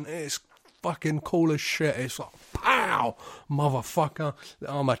car, and it's fucking cool as shit. It's like, pow, motherfucker,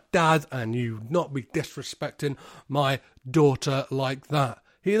 I'm a dad, and you not be disrespecting my daughter like that.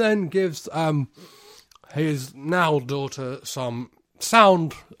 He then gives his now daughter some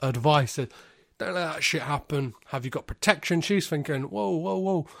sound advice. Don't let that shit happen. Have you got protection? She's thinking,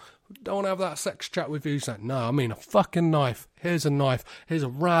 whoa. Don't want to have that sex chat with you. He's like, no, I mean a fucking knife. Here's a knife. Here's a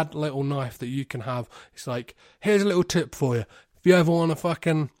rad little knife that you can have. It's like, here's a little tip for you. If you ever want to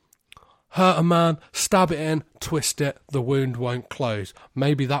fucking hurt a man, stab it in, twist it, the wound won't close.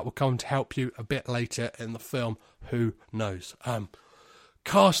 Maybe that will come to help you a bit later in the film. Who knows?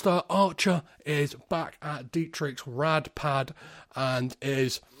 Castor Archer is back at Dietrich's rad pad and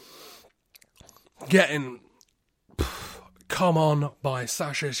is getting come on by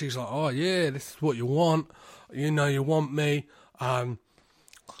Sasha. She's like, oh yeah, this is what you want. You know you want me.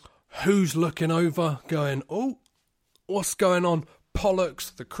 Who's looking over going, oh, what's going on? Pollux,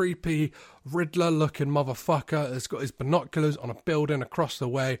 the creepy Riddler-looking motherfucker, has got his binoculars on a building across the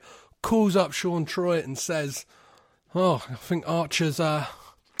way, calls up Sean Troy and says, oh, I think Archer's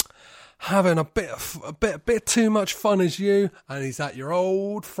having a bit too much fun as you, and he's at your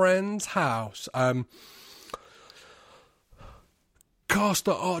old friend's house.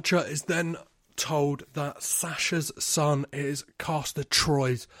 Castor Archer is then told that Sasha's son is Castor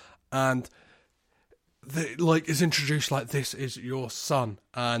Troy's, and is introduced like, this is your son,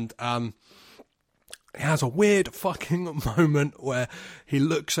 and he has a weird fucking moment where he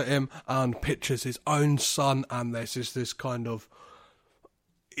looks at him and pictures his own son, and there's just this kind of,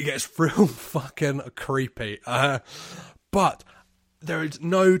 it gets real fucking creepy. But there is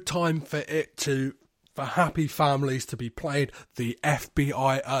no time for happy families to be played. The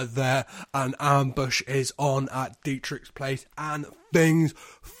FBI are there, an ambush is on at Dietrich's place, and things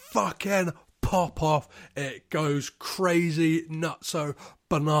fucking pop off. It goes crazy, nutso,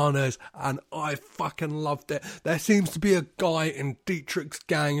 bananas, and I fucking loved it. There seems to be a guy in Dietrich's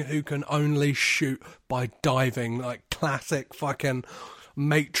gang who can only shoot by diving, like classic fucking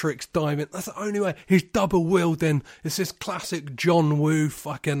Matrix diving. That's the only way. He's double wielding. It's this classic John Woo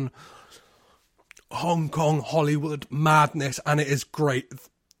fucking Hong Kong Hollywood madness, and it is great.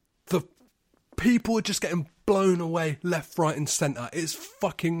 The people are just getting blown away left, right and centre. It's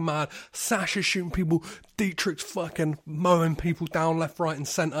fucking mad. Sasha shooting people, Dietrich's fucking mowing people down left, right and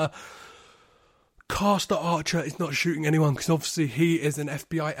centre. Castor Archer is not shooting anyone because obviously he is an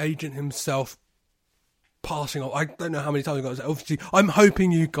FBI agent himself, passing off. I don't know how many times I've got to say. Obviously, I'm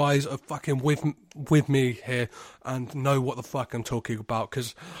hoping you guys are fucking with me here and know what the fuck I'm talking about,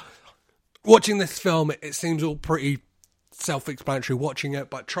 because watching this film, it seems all pretty self-explanatory watching it,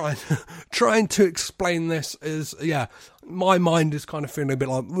 but trying to explain this is, yeah, my mind is kind of feeling a bit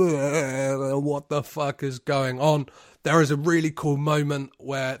like, what the fuck is going on? There is a really cool moment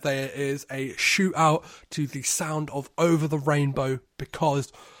where there is a shootout to the sound of Over the Rainbow,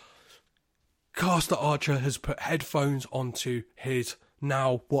 because Castor Archer has put headphones onto his,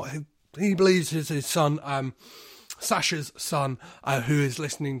 now what he believes is his son, Sasha's son, who is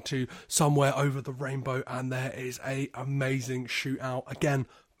listening to Somewhere Over the Rainbow, and there is a amazing shootout. Again,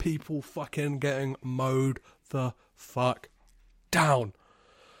 people fucking getting mowed the fuck down.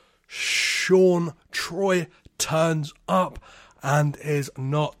 Sean Troy turns up and is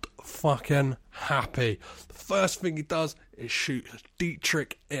not fucking happy. The first thing he does is shoot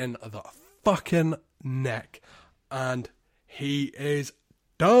Dietrich in the fucking neck, and he is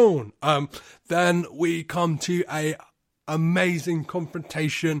down. Then we come to a amazing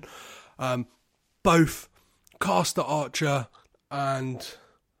confrontation. Both Castor Archer and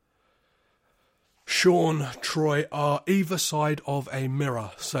Sean Troy are either side of a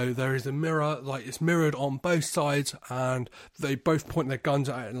mirror. So there is a mirror, like it's mirrored on both sides, and they both point their guns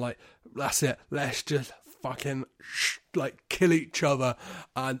at it and like, that's it, let's just fucking kill each other.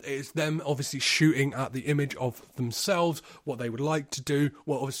 And it's them obviously shooting at the image of themselves, what they would like to do.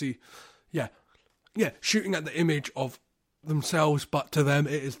 Well, obviously, yeah, shooting at the image of themselves, but to them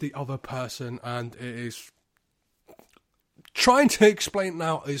it is the other person, and it is trying to explain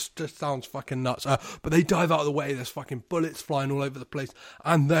now just sounds fucking nuts. But they dive out of the way. There's fucking bullets flying all over the place.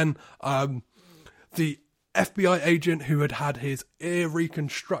 And then the FBI agent who had his ear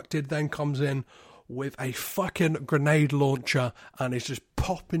reconstructed then comes in with a fucking grenade launcher and is just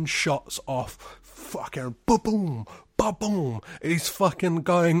popping shots off. Fucking ba-boom, ba-boom. He's fucking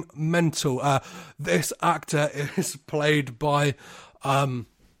going mental. This actor is played by... I'm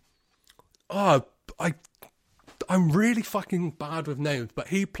really fucking bad with names, but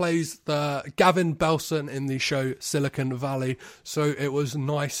he plays the Gavin Belson in the show Silicon Valley, so it was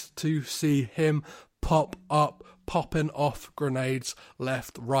nice to see him popping off grenades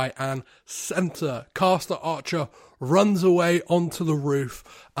left, right and centre. Castor Archer runs away onto the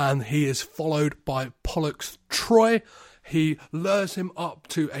roof and he is followed by Pollux Troy. He lures him up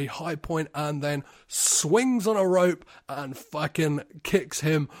to a high point and then swings on a rope and fucking kicks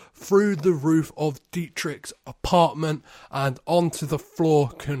him through the roof of Dietrich's apartment and onto the floor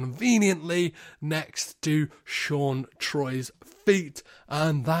conveniently next to Sean Troy's feet.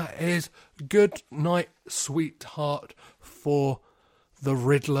 And that is good night, sweetheart, for the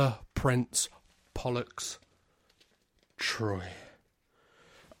Riddler Prince Pollux Troy.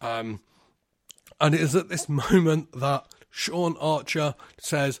 And it is at this moment that Sean Archer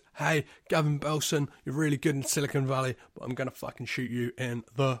says, hey, Gavin Belson, you're really good in Silicon Valley, but I'm going to fucking shoot you in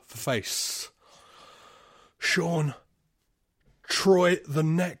the face. Sean Troy, the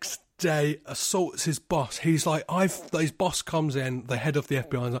next day, assaults his boss. He's like, his boss comes in, the head of the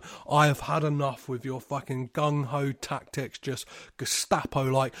FBI, and like, I have had enough with your fucking gung-ho tactics, just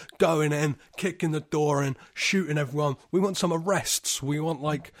Gestapo-like, going in, kicking the door in, shooting everyone. We want some arrests. We don't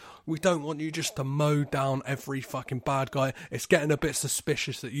want you just to mow down every fucking bad guy. It's getting a bit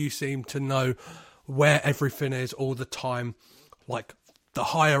suspicious that you seem to know where everything is all the time. Like, the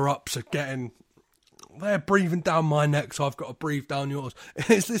higher-ups are they're breathing down my neck, so I've got to breathe down yours.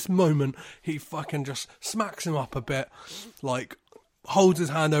 It's this moment, he fucking just smacks him up a bit, like, holds his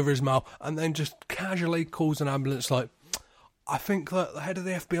hand over his mouth, and then just casually calls an ambulance, like, I think that the head of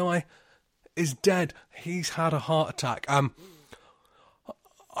the FBI is dead. He's had a heart attack. I'm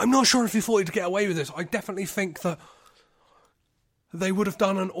not sure if he thought he'd get away with this. I definitely think that they would have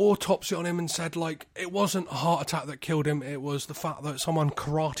done an autopsy on him and said, like, it wasn't a heart attack that killed him, it was the fact that someone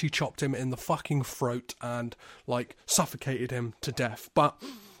karate chopped him in the fucking throat and, like, suffocated him to death. But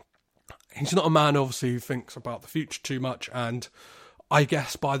he's not a man, obviously, who thinks about the future too much, and I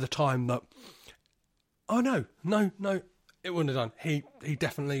guess by the time that... Oh, no, it wouldn't have done. He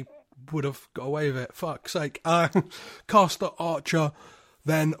definitely would have got away with it. Fuck's sake. Castor Archer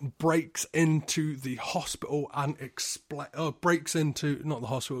then breaks into the hospital and breaks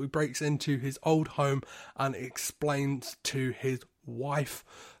into his old home and explains to his wife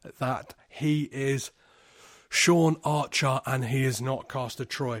that he is Sean Archer and he is not Castor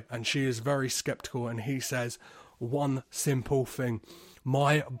Troy, and she is very skeptical, and he says one simple thing: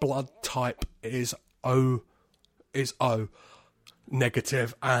 my blood type is O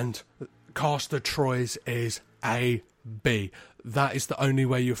negative and Castor Troy's is AB. That is the only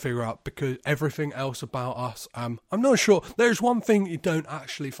way you'll figure out, because everything else about us, I'm not sure. There's one thing you don't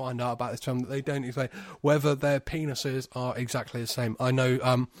actually find out about this film, that they don't explain whether their penises are exactly the same. I know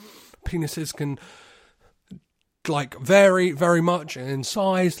penises can like vary very much in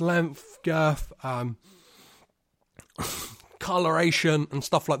size, length, girth, coloration and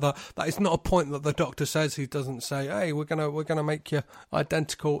stuff like that. That is not a point that the doctor says. He doesn't say, hey, we're gonna make you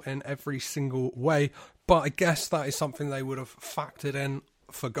identical in every single way. But I guess that is something they would have factored in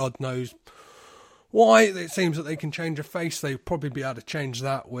for God knows why. It seems that they can change a face. They'd probably be able to change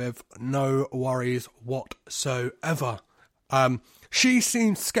that with no worries whatsoever. She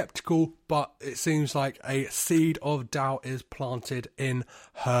seems skeptical, but it seems like a seed of doubt is planted in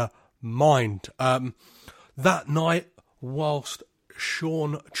her mind. That night, whilst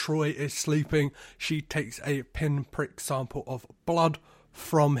Sean Troy is sleeping, she takes a pinprick sample of blood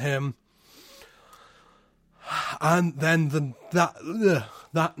from him. And then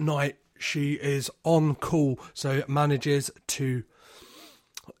that night she is on call, so manages to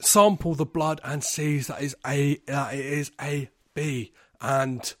sample the blood and sees that it is a B.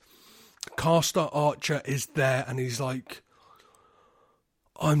 And Castor Archer is there, and he's like,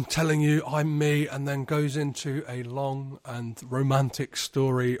 I'm telling you, I'm me, and then goes into a long and romantic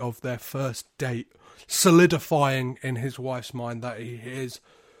story of their first date, solidifying in his wife's mind that he is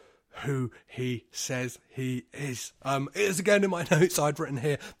who he says he is. It is again in my notes I'd written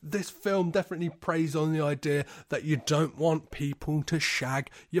here, this film definitely preys on the idea that you don't want people to shag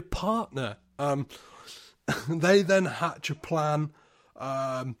your partner. They then hatch a plan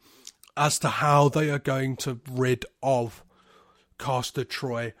as to how they are going to rid of Castor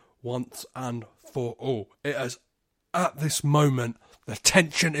Troy once and for all. It is at this moment the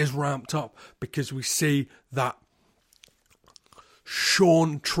tension is ramped up because we see that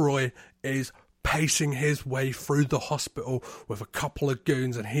Sean Troy is pacing his way through the hospital with a couple of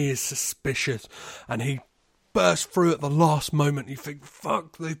goons, and he is suspicious, and he bursts through at the last moment. You think,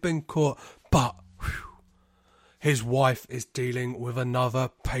 fuck, they've been caught, but his wife is dealing with another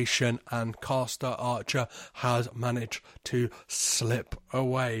patient, and Castor Archer has managed to slip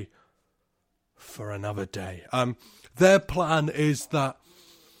away for another day. Their plan is that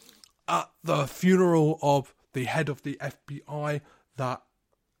at the funeral of the head of the FBI, that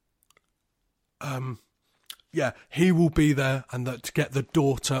he will be there, and that to get the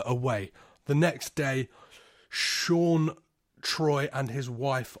daughter away. The next day, Sean Troy and his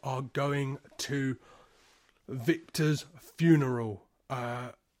wife are going to Victor's funeral.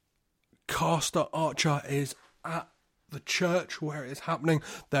 Castor Archer is at the church where it is happening.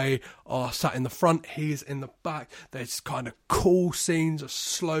 They are sat in the front, he's in the back. There's kind of cool scenes of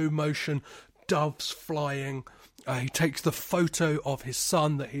slow motion, doves flying. He takes the photo of his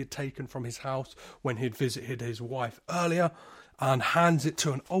son that he had taken from his house when he had visited his wife earlier, and hands it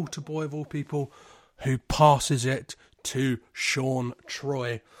to an altar boy of all people, who passes it to Sean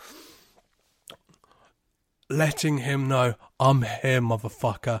Troy, letting him know, I'm here,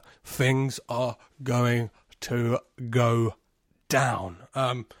 motherfucker. Things are going to go down.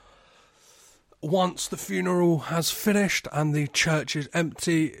 Once the funeral has finished and the church is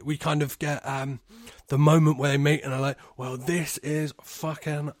empty, we kind of get the moment where they meet and are like, well, this is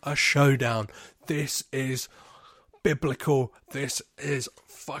fucking a showdown. This is biblical. This is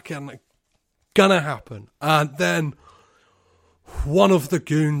fucking gonna happen. And then one of the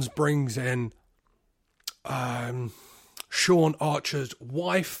goons brings in Sean Archer's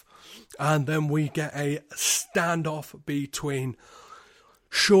wife, and then we get a standoff between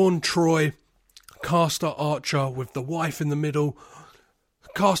Sean Troy, Castor Archer with the wife in the middle.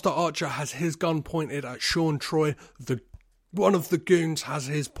 Castor Archer has his gun pointed at Sean Troy. One of the goons has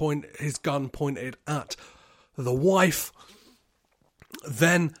his gun pointed at the wife.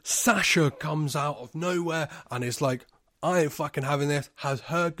 Then Sasha comes out of nowhere and is like, I ain't fucking having this. Has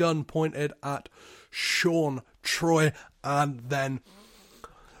her gun pointed at Sean Troy, and then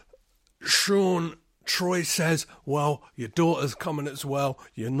Sean Troy says, well, your daughter's coming as well.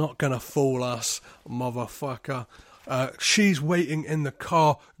 You're not going to fool us, motherfucker. She's waiting in the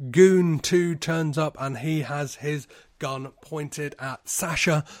car. Goon 2 turns up and he has his gun pointed at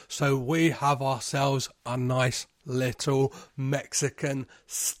Sasha. So we have ourselves a nice little Mexican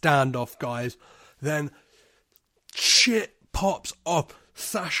standoff, guys. Then shit pops off.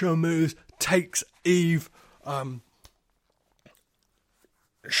 Sasha moves, takes Eve,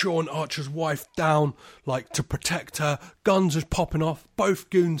 Sean Archer's wife, down, like, to protect her. Guns are popping off. Both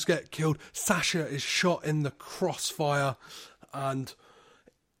goons get killed. Sasha is shot in the crossfire, and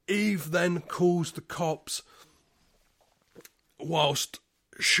Eve then calls the cops whilst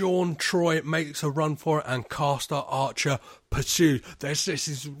Sean Troy makes a run for it and Castor Archer pursues. There's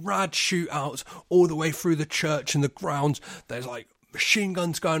this rad shootouts all the way through the church and the grounds. There's like machine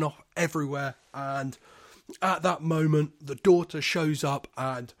guns going off everywhere, and at that moment the daughter shows up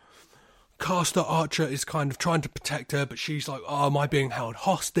and Castor Archer is kind of trying to protect her, but she's like, oh, am I being held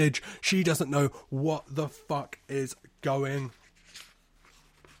hostage? She doesn't know what the fuck is going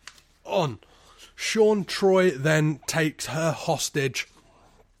on. Sean Troy then takes her hostage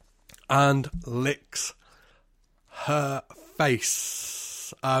and licks her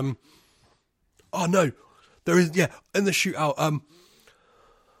face. Oh no, there is, in the shootout,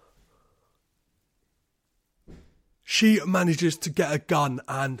 she manages to get a gun,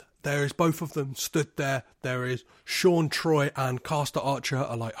 and there is both of them stood there. There is Sean Troy and Castor Archer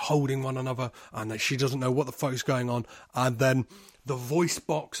are like holding one another, and she doesn't know what the fuck's going on. And then the voice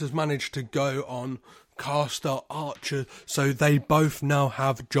box has managed to go on Castor Archer, so they both now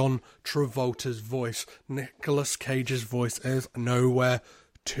have John Travolta's voice. Nicolas Cage's voice is nowhere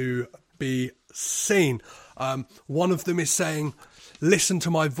to be seen. One of them is saying, listen to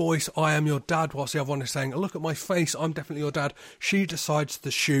my voice, I am your dad, whilst the other one is saying, look at my face, I'm definitely your dad. She decides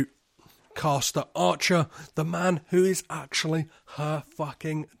to shoot Castor Archer, the man who is actually her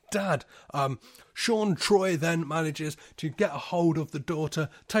fucking dad. Sean Troy then manages to get a hold of the daughter,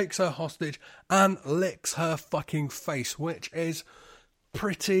 takes her hostage, and licks her fucking face, which is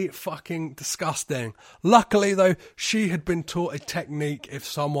pretty fucking disgusting. Luckily, though, she had been taught a technique. If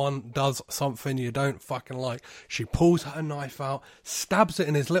someone does something you don't fucking like, she pulls her knife out, stabs it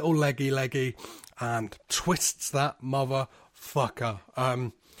in his little leggy, and twists that motherfucker.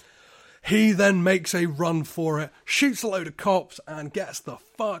 He then makes a run for it, shoots a load of cops, and gets the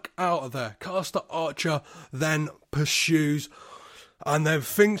fuck out of there. Castor Archer then pursues, and then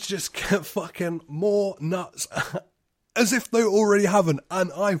things just get fucking more nuts, as if they already haven't,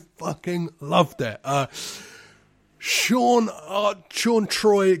 and I fucking loved it. Sean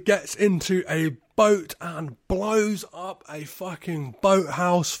Troy gets into a boat and blows up a fucking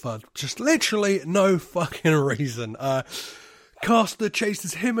boathouse for just literally no fucking reason. Castor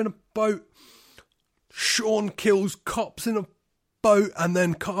chases him in a boat. Sean kills cops in a boat, and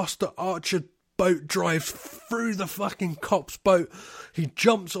then Castor Archer boat drives through the fucking cop's boat. He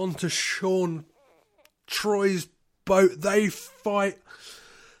jumps onto Sean Troy's boat. They fight.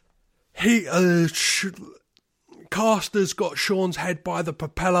 Castor's got Sean's head by the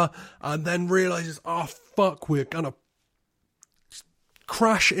propeller, and then realises, oh fuck, we're gonna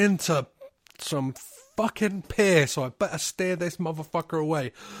crash into some fucking pier, so I better steer this motherfucker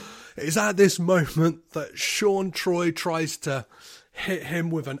away. It's at this moment that Sean Troy tries to hit him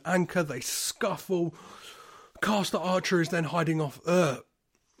with an anchor. They scuffle. Castor Archer is then hanging off the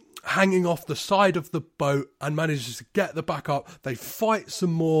side of the boat and manages to get the back up. They fight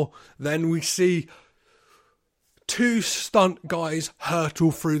some more. Then we see two stunt guys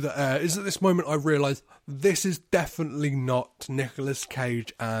hurtle through the air. It's at this moment I realise this is definitely not Nicolas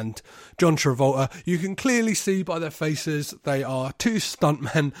Cage and John Travolta. You can clearly see by their faces they are two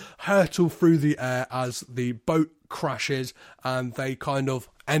stuntmen hurtle through the air as the boat crashes, and they kind of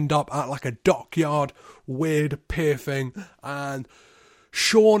end up at like a dockyard weird pier thing, and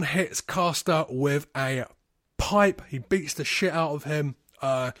Sean hits Castor with a pipe. He beats the shit out of him.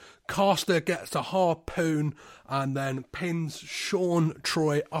 Castor gets a harpoon and then pins Sean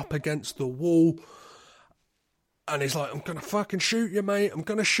Troy up against the wall. And he's like, I'm going to fucking shoot you, mate. I'm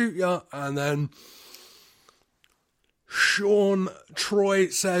going to shoot you. And then Sean Troy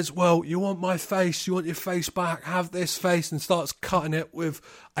says, well, you want my face? You want your face back? Have this face. And starts cutting it with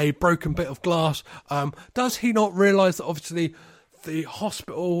a broken bit of glass. Does he not realise that obviously the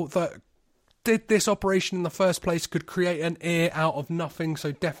hospital that did this operation in the first place could create an ear out of nothing,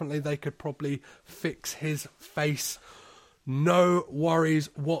 so definitely they could probably fix his face. No worries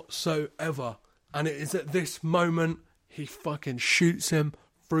whatsoever. And it is at this moment he fucking shoots him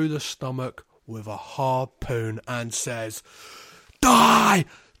through the stomach with a harpoon and says, die,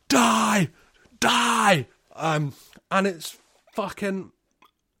 die, die. And it's fucking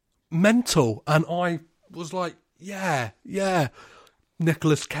mental. And I was like, yeah.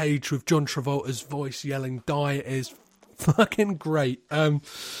 Nicolas Cage with John Travolta's voice yelling die is fucking great.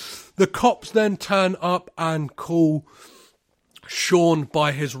 The cops then turn up and call Sean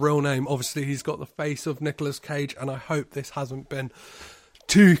by his real name. Obviously he's got the face of Nicolas Cage, and I hope this hasn't been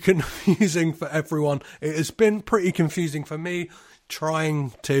too confusing for everyone. It has been pretty confusing for me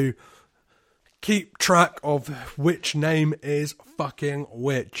trying to keep track of which name is fucking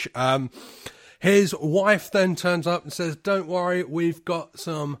which. His wife then turns up and says, don't worry, we've got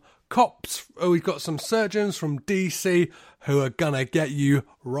some surgeons from DC who are gonna get you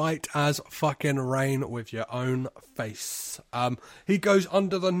right as fucking rain with your own face. He goes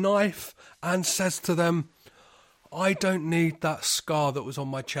under the knife and says to them, I don't need that scar that was on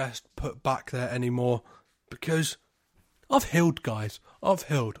my chest put back there anymore, because I've healed, guys. I've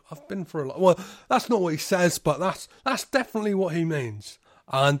healed. I've been through a lot. Well, that's not what he says, but that's definitely what he means.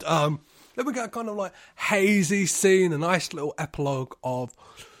 And then we get kind of like hazy scene, a nice little epilogue of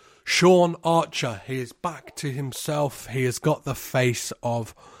Sean Archer. He is back to himself. He has got the face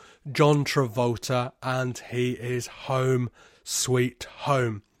of John Travolta, and he is home sweet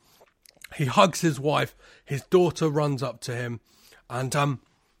home. He hugs his wife. His daughter runs up to him and kind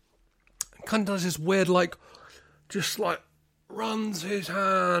of does this weird, just runs his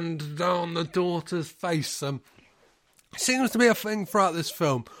hand down the daughter's face. Seems to be a thing throughout this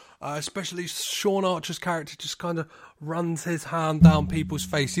film. Especially Sean Archer's character just kind of runs his hand down people's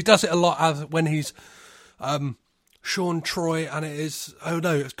face. He does it a lot when he's Sean Troy, and it's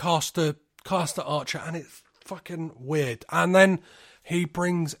Castor Archer, and it's fucking weird. And then he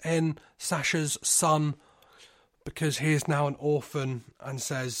brings in Sasha's son because he is now an orphan, and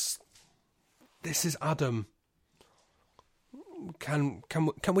says, "This is Adam. Can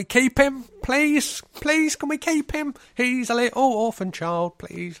we keep him, please? Please, can we keep him? He's a little orphan child.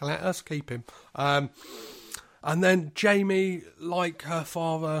 Please let us keep him." And then Jamie, like her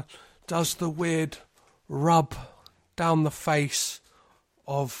father, does the weird rub down the face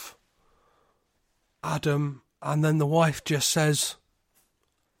of Adam, and then the wife just says,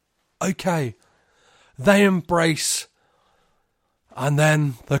 "Okay." They embrace, and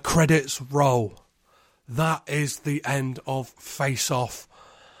then the credits roll. That is the end of Face Off.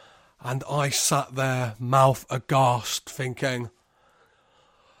 and I sat there, mouth aghast, thinking,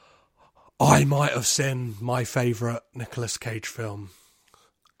 I might have seen my favourite Nicolas Cage film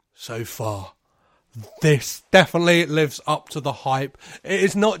so far. This definitely lives up to the hype. It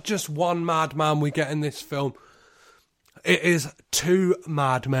is not just one madman we get in this film. It is two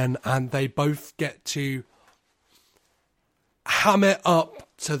madmen, and they both get to ham it up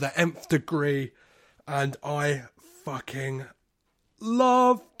to the nth degree, and I fucking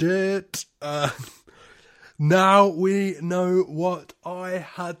loved it. Now we know what I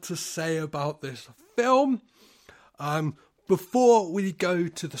had to say about this film. Before we go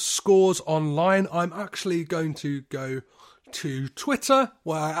to the scores online, I'm actually going to go to Twitter,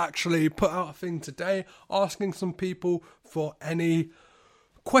 where I actually put out a thing today asking some people for any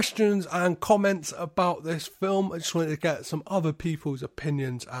questions and comments about this film. I just wanted to get some other people's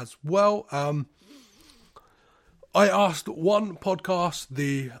opinions as well. I asked one podcast,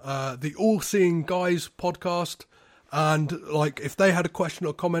 the All Seeing Guys podcast, and if they had a question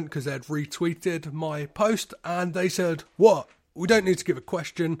or comment because they'd retweeted my post, and they said, "What? We don't need to give a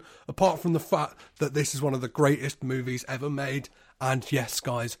question, apart from the fact that this is one of the greatest movies ever made." And yes,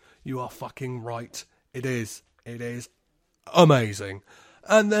 guys, you are fucking right. It is. It is amazing.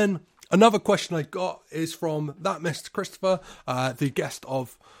 And then another question I got is from that Mr. Christopher, the guest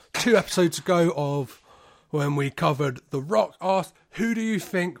of 2 episodes ago of when we covered The Rock, asked, who do you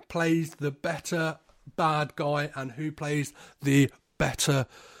think plays the better bad guy and who plays the better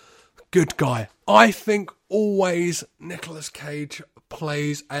good guy? I think always Nicolas Cage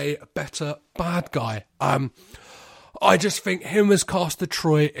plays a better bad guy. I just think him as Castor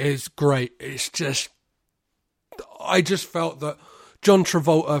Troy is great. It's just, I just felt that John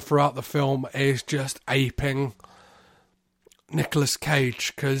Travolta throughout the film is just aping Nicolas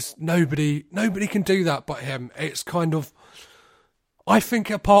Cage, because nobody can do that but him. It's kind of, I think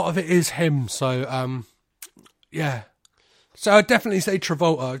a part of it is him. So yeah, so I'd definitely say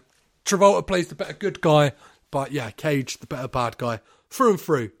Travolta. Travolta plays the better good guy, but yeah, Cage the better bad guy through and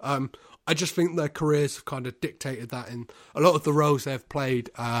through. I just think their careers have kind of dictated that in a lot of the roles they've played.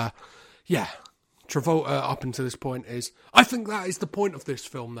 Yeah, Travolta up until this point is, I think that is the point of this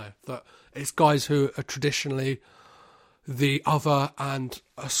film though, that it's guys who are traditionally the other and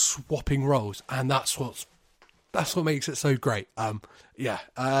are swapping roles, and that's what makes it so great. Now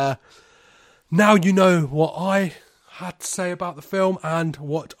you know what I had to say about the film and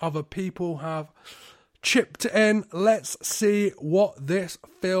what other people have chipped in. Let's see what this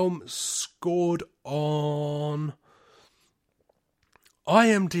film scored on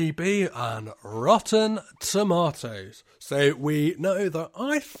IMDb and Rotten Tomatoes. So we know that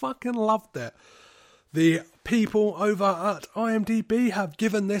I fucking loved it. The people over at IMDb have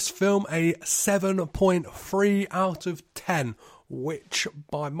given this film a 7.3 out of 10, which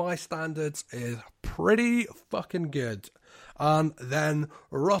by my standards is pretty fucking good. And then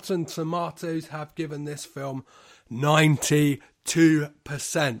Rotten Tomatoes have given this film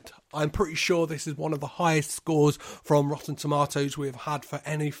 92%. I'm pretty sure this is one of the highest scores from Rotten Tomatoes we have had for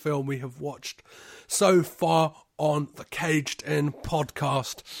any film we have watched so far on the Caged In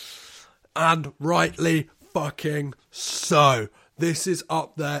podcast. And rightly fucking so. This is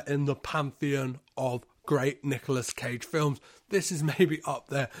up there in the pantheon of great Nicolas Cage films. This is maybe up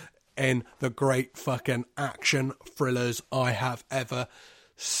there in the great fucking action thrillers I have ever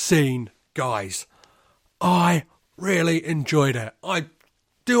seen, guys. I really enjoyed it.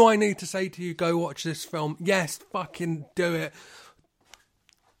 Do I need to say to you, go watch this film? Yes, fucking do it.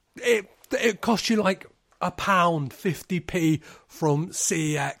 It cost you like £1, 50p from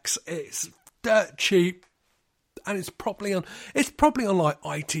CEX. It's dirt cheap, and it's probably on like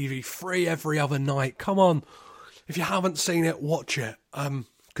ITV3 every other night. Come on, if you haven't seen it, watch it.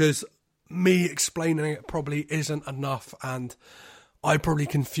 Because me explaining it probably isn't enough, and I probably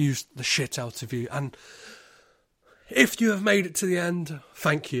confused the shit out of you. And if you have made it to the end,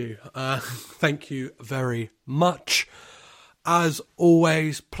 thank you. Thank you very much. As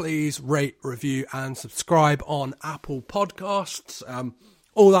always, please rate, review and subscribe on Apple Podcasts.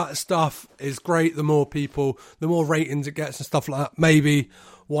 All that stuff is great. The more people, the more ratings it gets and stuff like that. Maybe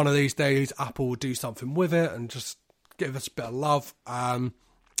one of these days Apple will do something with it and just give us a bit of love.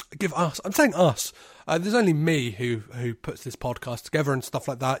 Give us, I'm saying us, there's only me who puts this podcast together and stuff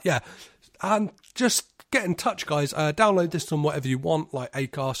like that. Yeah, and just get in touch, guys. Download this on whatever you want, like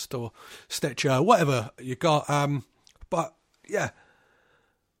Acast or Stitcher, whatever you got. But yeah,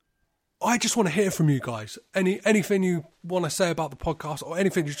 I just want to hear from you guys. Anything you want to say about the podcast, or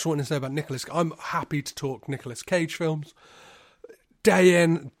anything you just want to say about Nicolas. I'm happy to talk Nicolas Cage films, day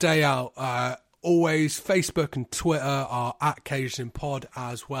in, day out. always, Facebook and Twitter are at CagedInPod,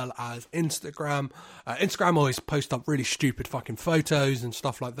 as well as Instagram. Instagram always post up really stupid fucking photos and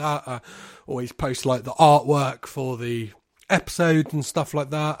stuff like that. Always post like the artwork for the episodes and stuff like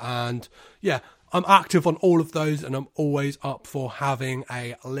that. And yeah, I'm active on all of those, and I'm always up for having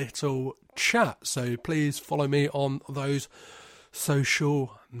a little chat. So please follow me on those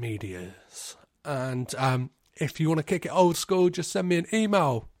social medias. And if you want to kick it old school, just send me an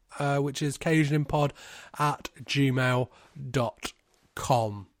email, which is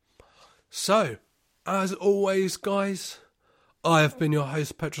CagedInPod@gmail.com. So, as always, guys, I have been your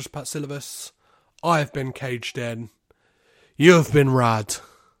host, Petros Patsilivas. I have been caged in. You have been rad.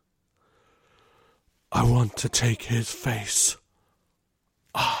 I want to take his face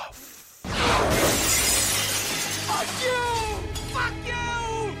off. Fuck you! Fuck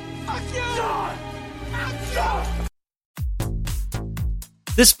you! Fuck you! God!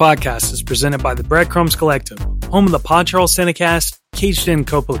 This podcast is presented by the Breadcrumbs Collective, home of the Pod Charles Cinecast, Caged In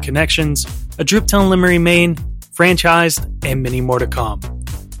Coppola Connections, A Driptown Limerick, Maine, Franchised, and many more to come.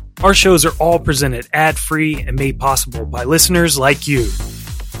 Our shows are all presented ad-free and made possible by listeners like you.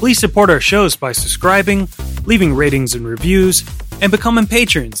 Please support our shows by subscribing, leaving ratings and reviews, and becoming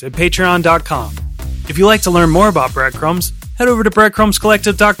patrons at patreon.com. If you'd like to learn more about Breadcrumbs, head over to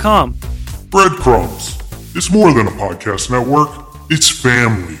breadcrumbscollective.com. Breadcrumbs. It's more than a podcast network. It's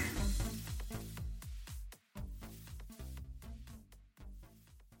family.